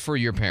right for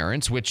your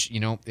parents, which,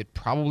 it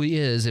probably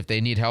is if they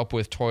need help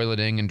with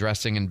toileting and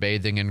dressing and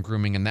bathing and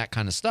grooming and that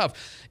kind of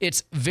stuff,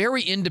 it's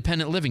very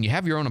independent living. You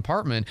have your own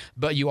apartment,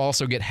 but you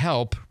also get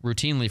help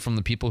routinely from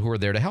the people who are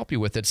there to help you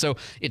with it. So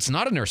it's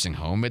not a nursing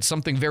home. It's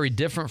something very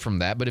different from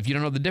that. But if you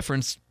don't know the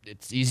difference,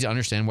 it's easy to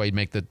understand why you'd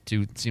make the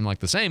two seem like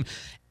the same.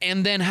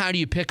 And then how do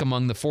you pick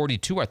among the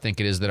 42, I think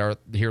it is, that are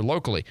here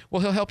locally?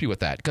 Well, he'll help you with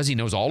that because he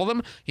knows all of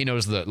them. He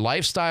knows the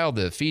lifestyle,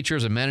 the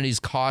features, amenities,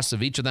 costs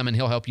of each of them, and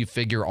he'll help you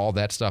figure all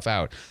that stuff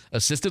out.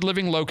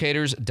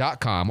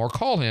 AssistedLivingLocators.com or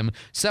call him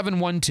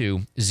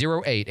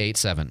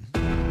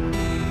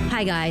 712-0887.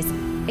 Hi, guys.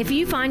 If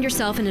you find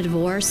yourself in a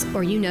divorce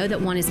or you know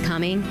that one is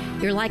coming,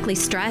 you're likely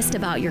stressed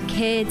about your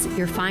kids,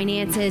 your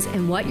finances,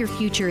 and what your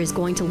future is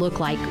going to look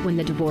like when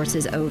the divorce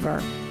is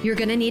over. You're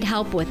going to need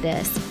help with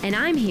this, and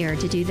I'm here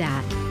to do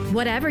that.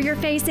 Whatever you're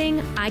facing,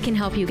 I can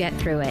help you get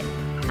through it.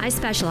 I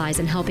specialize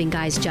in helping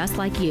guys just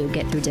like you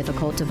get through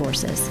difficult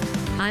divorces.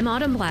 I'm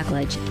Autumn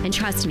Blackledge, and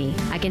trust me,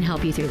 I can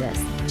help you through this.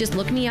 Just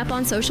look me up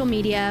on social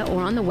media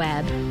or on the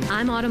web.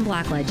 I'm Autumn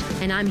Blackledge,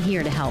 and I'm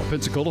here to help.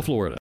 Pensacola,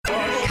 Florida.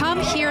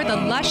 Come hear the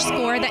lush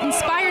score that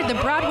inspired the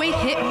Broadway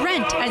hit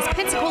Rent as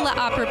Pensacola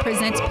Opera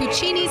presents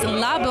Puccini's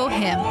La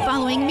Bohème.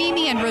 Following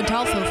Mimi and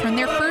Rodolfo from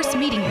their first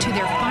meeting to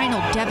their final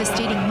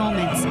devastating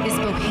moments, this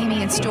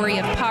bohemian story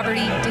of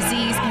poverty,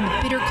 disease, and the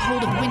bitter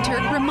cold of winter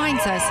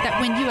reminds us that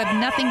when you have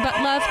nothing but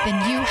love,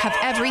 then you have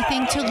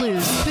everything to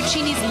lose.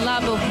 Puccini's La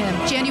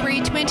Bohème,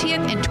 January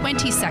 20th and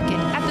 22nd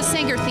at the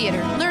Sanger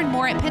Theater. Learn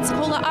more at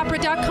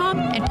PensacolaOpera.com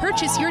and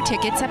purchase your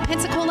tickets at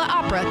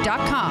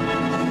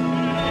PensacolaOpera.com.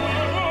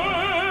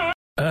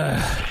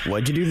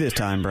 What'd you do this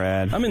time,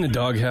 Brad? I'm in the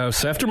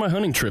doghouse after my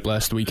hunting trip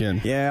last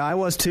weekend. Yeah, I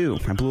was too.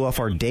 I blew off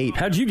our date.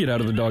 How'd you get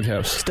out of the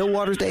doghouse?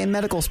 Stillwater's Day and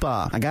Medical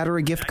Spa. I got her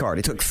a gift card.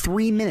 It took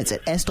 3 minutes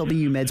at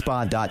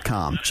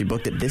swmedspa.com. She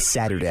booked it this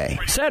Saturday.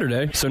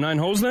 Saturday? So 9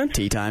 holes then?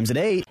 Tea time's at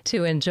 8.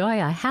 To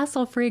enjoy a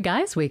hassle-free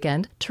guys'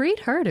 weekend, treat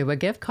her to a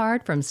gift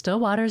card from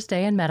Stillwater's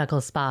Day and Medical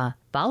Spa.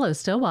 Follow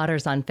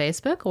Stillwater's on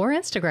Facebook or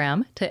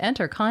Instagram to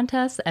enter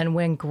contests and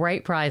win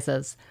great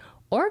prizes.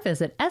 Or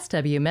visit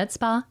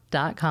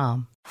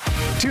swmedspa.com.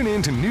 Tune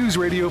in to News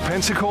Radio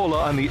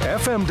Pensacola on the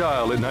FM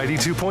dial at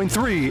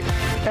 92.3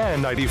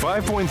 and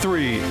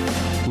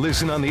 95.3.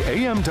 Listen on the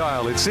AM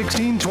dial at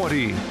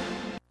 1620.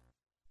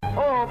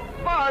 Oh,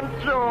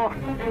 Pancho!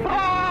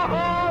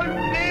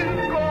 Oh,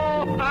 Cisco!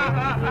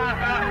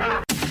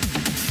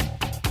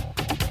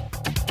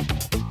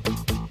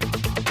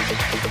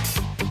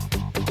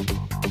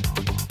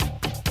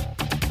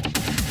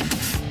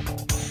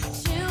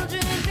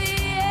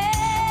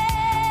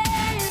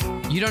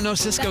 You don't know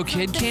Cisco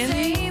Kid,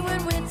 Candy?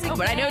 Oh,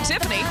 but I know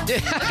Tiffany.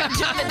 Look, I'm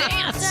doing the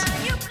dance.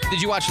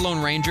 Did you watch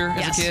Lone Ranger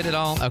as a kid at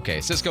all? Okay,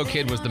 Cisco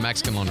Kid was the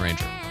Mexican Lone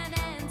Ranger.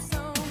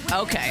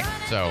 Okay.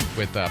 So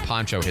with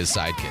Pancho, his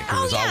sidekick,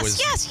 who was always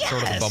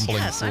sort of a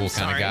bumbling fool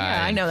kind of guy.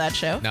 Yeah, I know that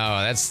show.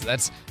 No,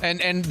 that's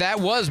and that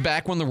was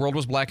back when the world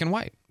was black and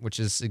white, which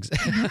is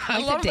I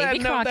love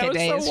that. No, that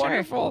was so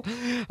wonderful.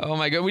 Oh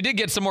my God, we did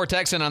get some more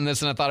text in on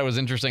this, and I thought it was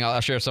interesting.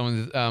 I'll share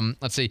some.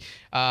 Let's see,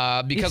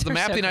 because the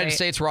map of the United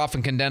States were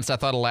often condensed, I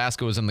thought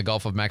Alaska was in the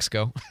Gulf of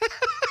Mexico.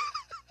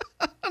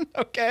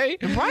 Okay.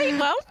 Right,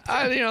 well.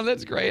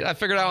 That's great. I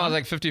figured out when I was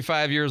like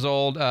 55 years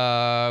old.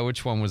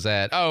 Which one was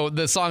that? Oh,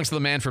 the song's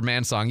the Manfred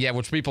Mann song. Yeah,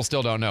 which people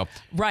still don't know.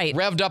 Right.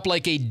 Revved up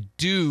like a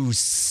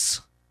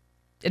deuce.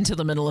 Into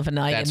the middle of a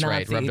night. That's and not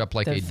right. Revved up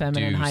like the a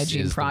feminine deuce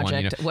hygiene is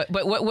project. The one,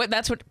 what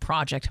that's what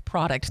product,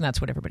 and that's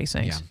what everybody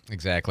sings. Yeah,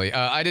 exactly.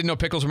 I didn't know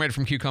pickles were made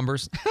from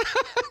cucumbers.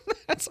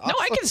 That's awesome.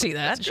 No, I can see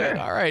that. That's sure. Good.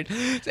 All right.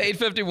 It's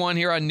 8:51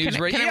 here on News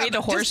Radio. Can I read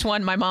the horse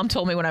one? My mom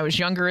told me when I was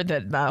younger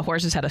that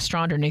horses had a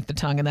straw underneath the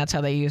tongue, and that's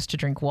how they used to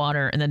drink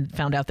water, and then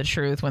found out the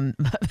truth when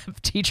the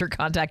teacher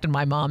contacted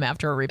my mom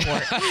after a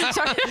report.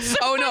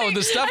 Oh, no,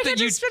 the stuff that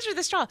you... picture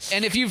the straw.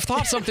 And if you've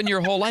thought something your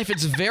whole life,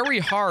 it's very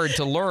hard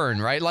to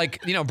learn, right?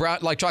 Like,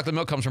 like chocolate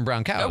milk comes from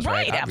brown cows,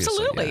 right? Right,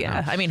 absolutely.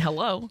 Yeah. I mean,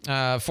 hello.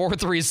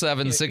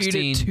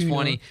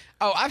 437-1620.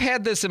 Oh, I've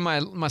had this in my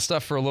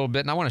stuff for a little bit,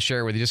 and I want to share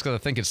it with you just because I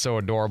think it's so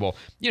adorable.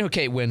 You know who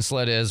Kate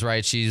Winslet is,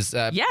 right? She's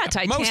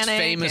Titanic, most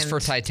famous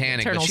for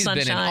Titanic, Eternal but she's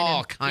Sunshine been in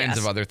all kinds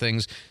of other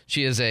things.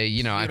 She is I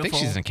think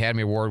she's an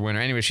Academy Award winner.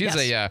 Anyway, she's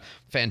a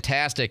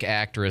fantastic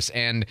actress,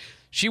 and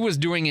she was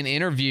doing an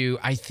interview,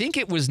 I think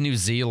it was New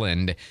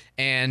Zealand,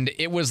 and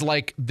it was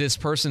like this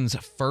person's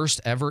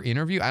first ever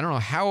interview. I don't know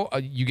how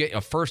you get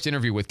a first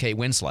interview with Kate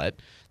Winslet.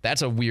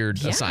 That's a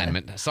weird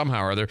assignment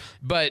somehow or other.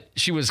 But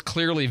she was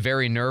clearly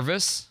very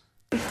nervous.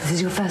 This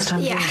is your first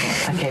time doing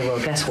it? Okay, well,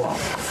 guess what?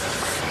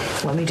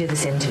 When we do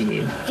this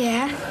interview,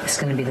 it's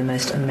going to be the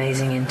most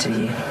amazing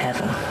interview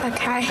ever.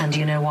 Okay. And do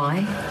you know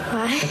why?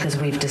 Why? Because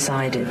we've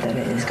decided that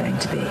it is going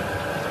to be.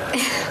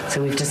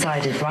 So we've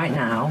decided right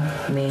now,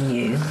 me and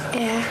you,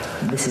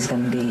 this is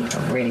going to be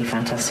a really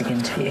fantastic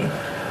interview.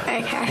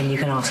 Okay. And you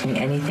can ask me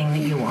anything that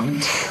you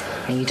want,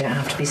 and you don't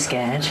have to be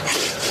scared.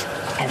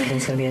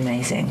 Everything's going to be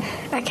amazing.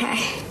 Okay.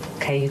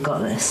 Okay, you've got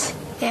this.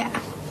 Yeah.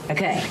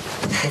 Okay,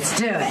 let's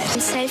do it.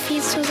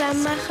 Selfies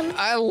zusammen machen.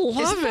 I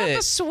love Isn't that it.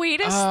 the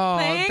sweetest oh,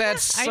 thing?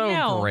 That's so I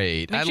know.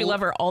 great. Makes you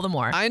love her all the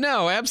more. I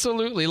know,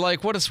 absolutely.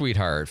 Like, what a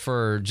sweetheart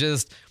for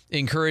just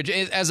encourage,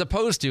 as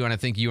opposed to, and I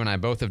think you and I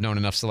both have known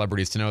enough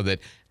celebrities to know that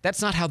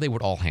that's not how they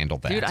would all handle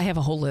that. Dude, I have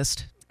a whole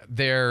list.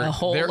 There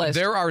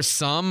are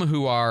some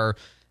who are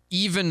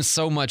even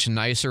so much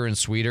nicer and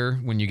sweeter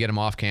when you get them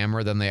off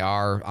camera than they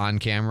are on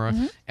camera.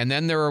 Mm-hmm. And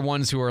then there are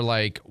ones who are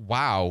like,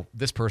 wow,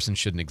 this person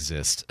shouldn't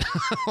exist.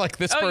 Like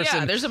this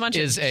person there's a bunch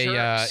is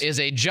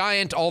a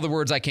giant, all the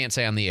words I can't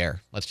say on the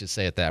air. Let's just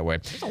say it that way.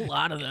 There's a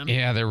lot of them.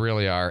 Yeah, there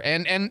really are.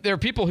 And there are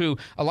people who,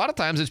 a lot of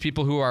times it's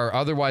people who are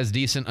otherwise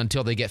decent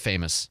until they get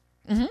famous.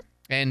 Mm-hmm.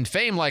 And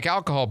fame, like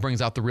alcohol, brings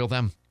out the real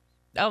them.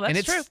 Oh, that's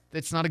and true.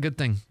 It's not a good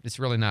thing. It's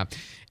really not.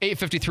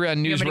 8:53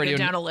 on News you want me Radio.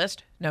 to go down a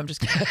list? No, I'm just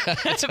kidding.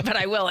 But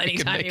I will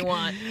anytime you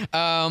want.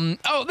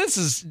 This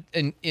is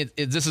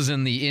this is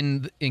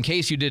in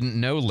case you didn't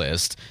know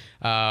list.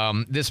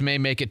 This may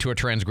make it to a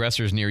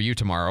transgressors near you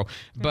tomorrow.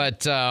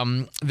 But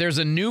there's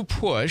a new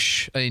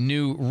push, a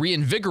new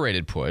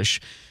reinvigorated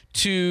push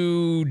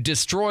to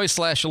destroy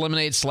 /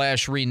 eliminate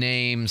 /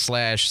 rename /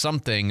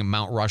 something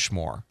Mount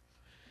Rushmore.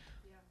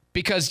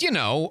 Because,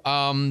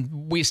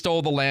 we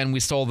stole the land, we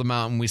stole the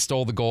mountain, we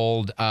stole the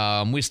gold,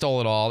 we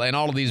stole it all. And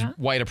all of these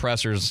white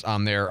oppressors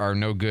on there are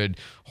no good,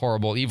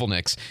 horrible, evil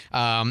nicks.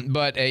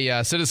 But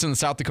a citizen of the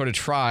South Dakota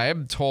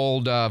tribe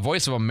told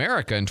Voice of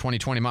America in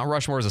 2020, Mount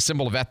Rushmore is a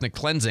symbol of ethnic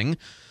cleansing,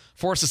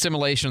 forced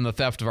assimilation, and the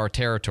theft of our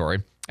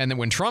territory. And then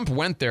when Trump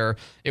went there,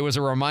 it was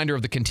a reminder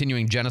of the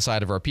continuing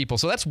genocide of our people.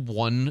 So that's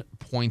one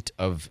point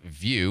of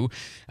view.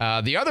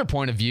 The other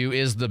point of view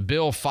is the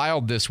bill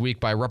filed this week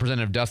by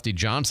Representative Dusty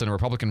Johnson, a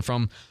Republican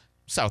from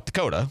South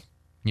Dakota,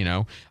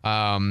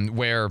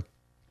 where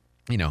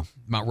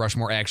Mount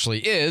Rushmore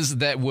actually is,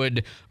 that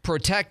would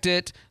protect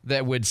it,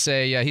 that would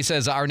say, he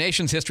says, our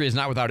nation's history is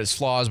not without its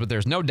flaws, but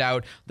there's no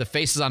doubt the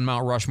faces on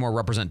Mount Rushmore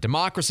represent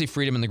democracy,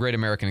 freedom, and the great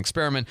American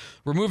experiment.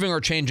 Removing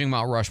or changing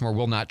Mount Rushmore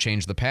will not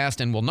change the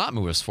past and will not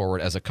move us forward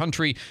as a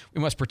country.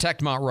 We must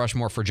protect Mount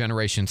Rushmore for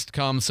generations to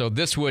come. So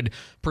this would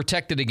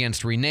protect it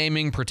against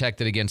renaming, protect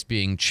it against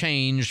being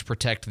changed,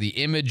 protect the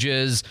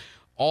images,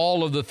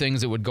 all of the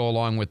things that would go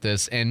along with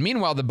this. And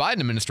meanwhile, the Biden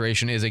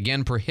administration is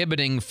again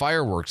prohibiting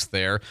fireworks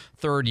there.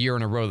 Third year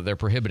in a row that they're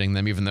prohibiting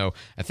them, even though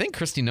I think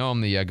Kristi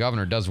Noem, the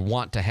governor, does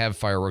want to have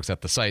fireworks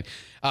at the site.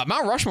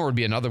 Mount Rushmore would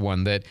be another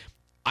one that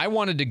I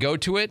wanted to go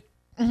to it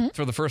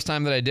for the first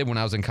time that I did when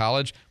I was in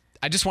college.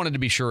 I just wanted to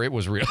be sure it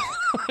was real.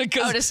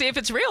 To see if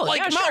it's real.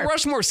 Like, yeah, Mount sure.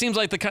 Rushmore seems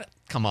like the kind.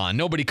 Come on,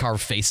 nobody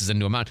carved faces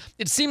into a mountain.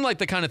 It seemed like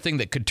the kind of thing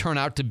that could turn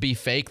out to be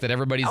fake, that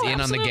everybody's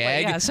in on the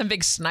gag. Yeah, some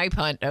big snipe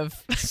hunt of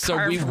So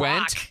carved we went,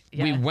 rock.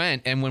 Yeah.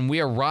 and when we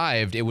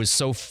arrived, it was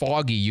so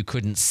foggy you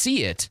couldn't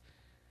see it.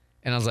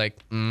 And I was like,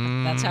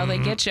 That's how they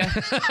get you.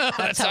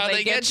 That's how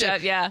they get you.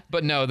 Yeah.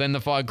 But no, then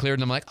the fog cleared,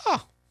 and I'm like,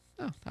 oh,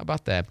 how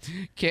about that?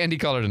 Candy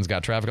Cullerton's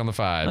got traffic on the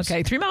 5s.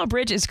 Okay, 3 Mile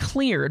Bridge is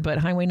cleared, but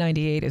Highway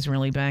 98 is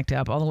really backed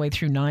up all the way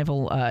through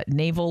Naval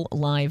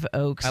Live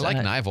Oaks. I like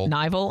Nival.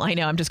 Nival, I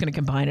know. I'm just going to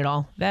combine it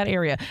all. That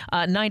area.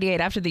 98,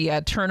 after the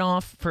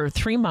turnoff for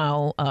 3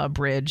 Mile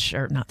Bridge,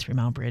 or not 3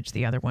 Mile Bridge,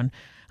 the other one,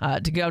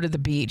 to go to the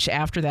beach.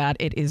 After that,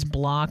 it is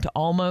blocked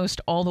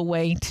almost all the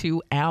way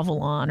to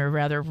Avalon, or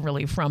rather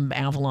really from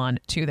Avalon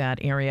to that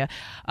area.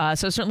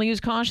 So certainly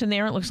use caution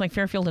there. It looks like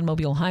Fairfield and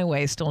Mobile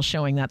Highway is still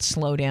showing that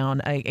slowdown.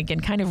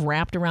 Again, kind of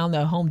wrapped around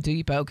the Home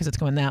Depot because it's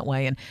going that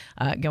way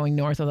and going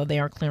north, although they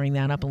are clearing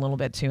that up a little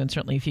bit too. And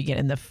certainly if you get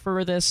in the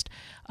furthest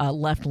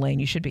left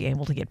lane, you should be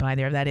able to get by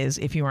there. That is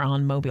if you are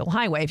on Mobile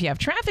Highway. If you have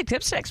traffic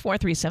tips, text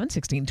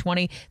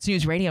 437-1620. It's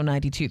News Radio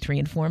 92.3,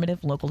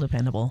 informative, local,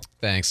 dependable.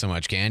 Thanks so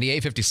much, Candy.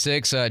 8:56.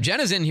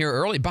 Jenna's in here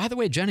early. By the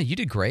way, Jenna, you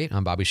did great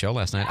on Bobby's show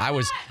last night. I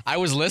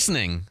was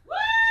listening.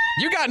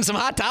 You got in some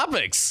hot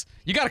topics.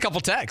 You got a couple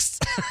texts.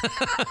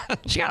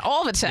 She got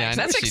all the texts. Yeah,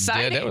 That's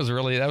exciting. That was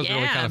really kind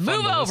of fun.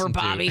 Move to over, listen to.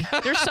 Bobby.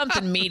 There's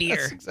something meatier.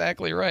 That's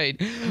exactly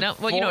right. No,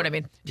 well, you know what I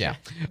mean. Yeah.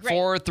 Great.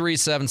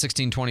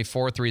 437-1620,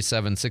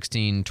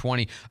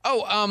 437-1620.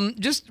 Oh,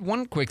 just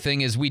one quick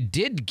thing is we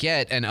did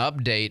get an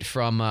update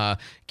from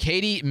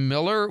Katie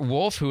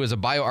Miller-Wolf, who is a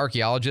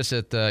bioarchaeologist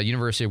at the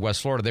University of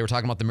West Florida. They were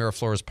talking about the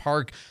Miraflores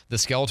Park, the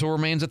skeletal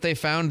remains that they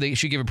found.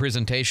 She gave a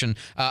presentation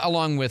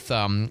along with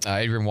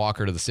Adrian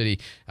Walker to the city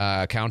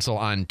council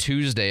on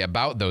Tuesday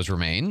about those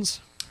remains.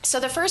 So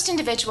the first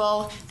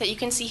individual that you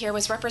can see here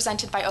was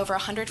represented by over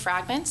 100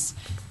 fragments,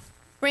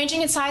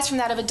 ranging in size from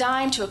that of a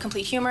dime to a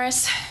complete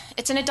humerus.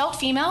 It's an adult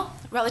female,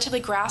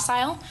 relatively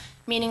gracile,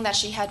 meaning that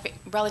she had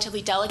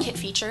relatively delicate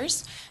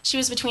features. She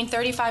was between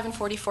 35 and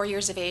 44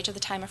 years of age at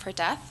the time of her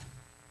death.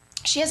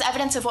 She has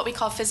evidence of what we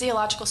call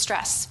physiological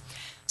stress.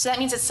 So that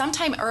means that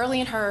sometime early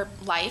in her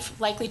life,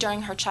 likely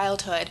during her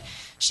childhood,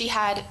 she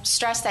had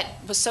stress that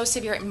was so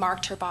severe it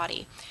marked her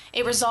body.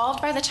 It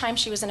resolved by the time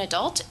she was an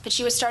adult, but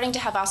she was starting to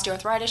have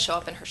osteoarthritis show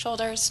up in her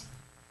shoulders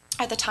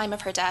at the time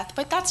of her death,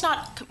 but that's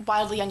not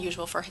wildly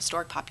unusual for a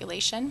historic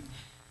population.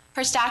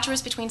 Her stature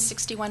was between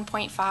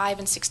 61.5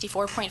 and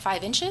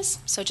 64.5 inches,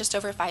 so just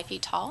over 5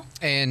 feet tall.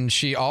 And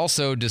she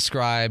also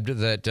described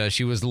that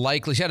she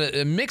had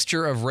a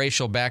mixture of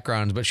racial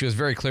backgrounds, but she was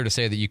very clear to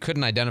say that you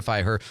couldn't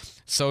identify her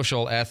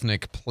social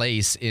ethnic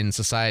place in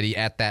society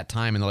at that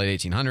time in the late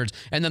 1800s.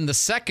 And then the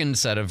second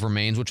set of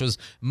remains, which was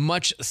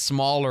much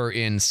smaller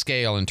in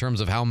scale in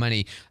terms of how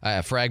many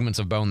fragments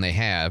of bone they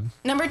have.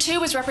 Number 2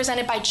 was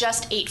represented by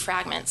just 8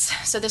 fragments,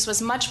 so this was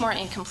much more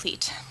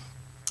incomplete.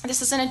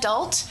 This is an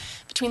adult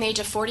between the age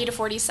of 40 to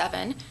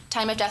 47,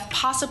 time of death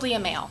possibly a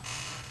male.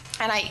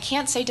 And I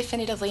can't say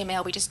definitively a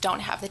male, we just don't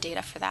have the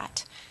data for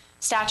that.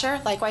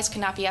 Stature, likewise,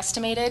 could not be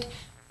estimated.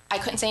 I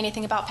couldn't say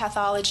anything about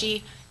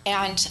pathology,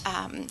 and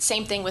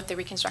same thing with the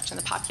reconstruction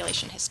of the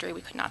population history,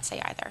 we could not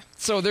say either.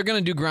 So they're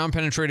going to do ground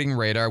penetrating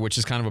radar, which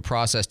is kind of a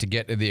process to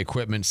get the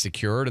equipment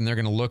secured, and they're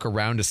going to look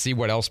around to see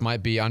what else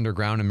might be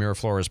underground in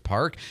Miraflores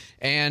Park,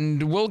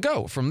 and we'll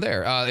go from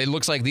there. It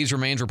looks like these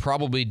remains were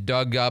probably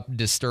dug up,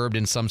 disturbed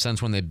in some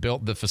sense when they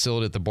built the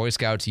facility that the Boy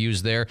Scouts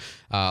used there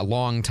a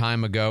long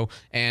time ago,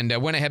 and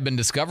when it had been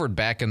discovered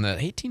back in the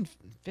 1850s,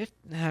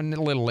 and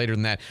a little later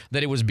than that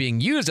it was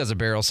being used as a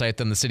burial site,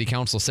 then the city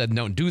council said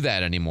don't do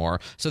that anymore.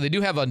 So they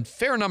do have a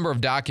fair number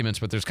of documents,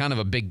 but there's kind of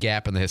a big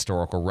gap in the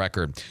historical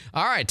record.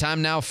 All right,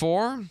 time now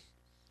for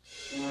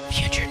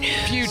Future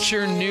News.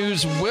 Future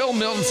News. Will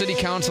Milton City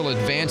Council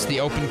advance the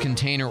open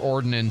container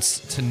ordinance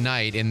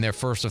tonight in their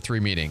first of 3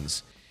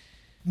 meetings?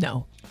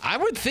 No. I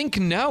would think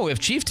no. If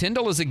Chief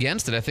Tyndall is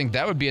against it, I think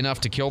that would be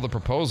enough to kill the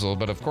proposal.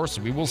 But of course,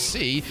 we will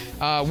see.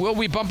 Will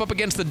we bump up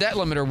against the debt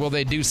limit, or will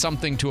they do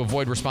something to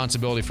avoid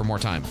responsibility for more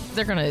time?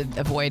 They're going to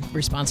avoid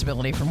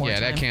responsibility for more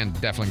time. Yeah, that can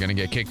definitely going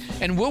to get kicked.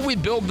 And will we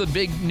build the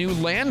big new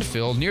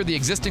landfill near the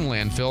existing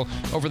landfill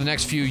over the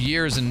next few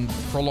years and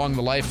prolong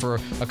the life for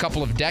a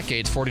couple of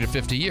decades, 40 to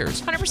 50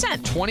 years? 100%.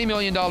 $20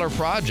 million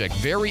project.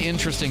 Very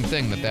interesting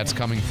thing that's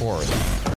coming forward.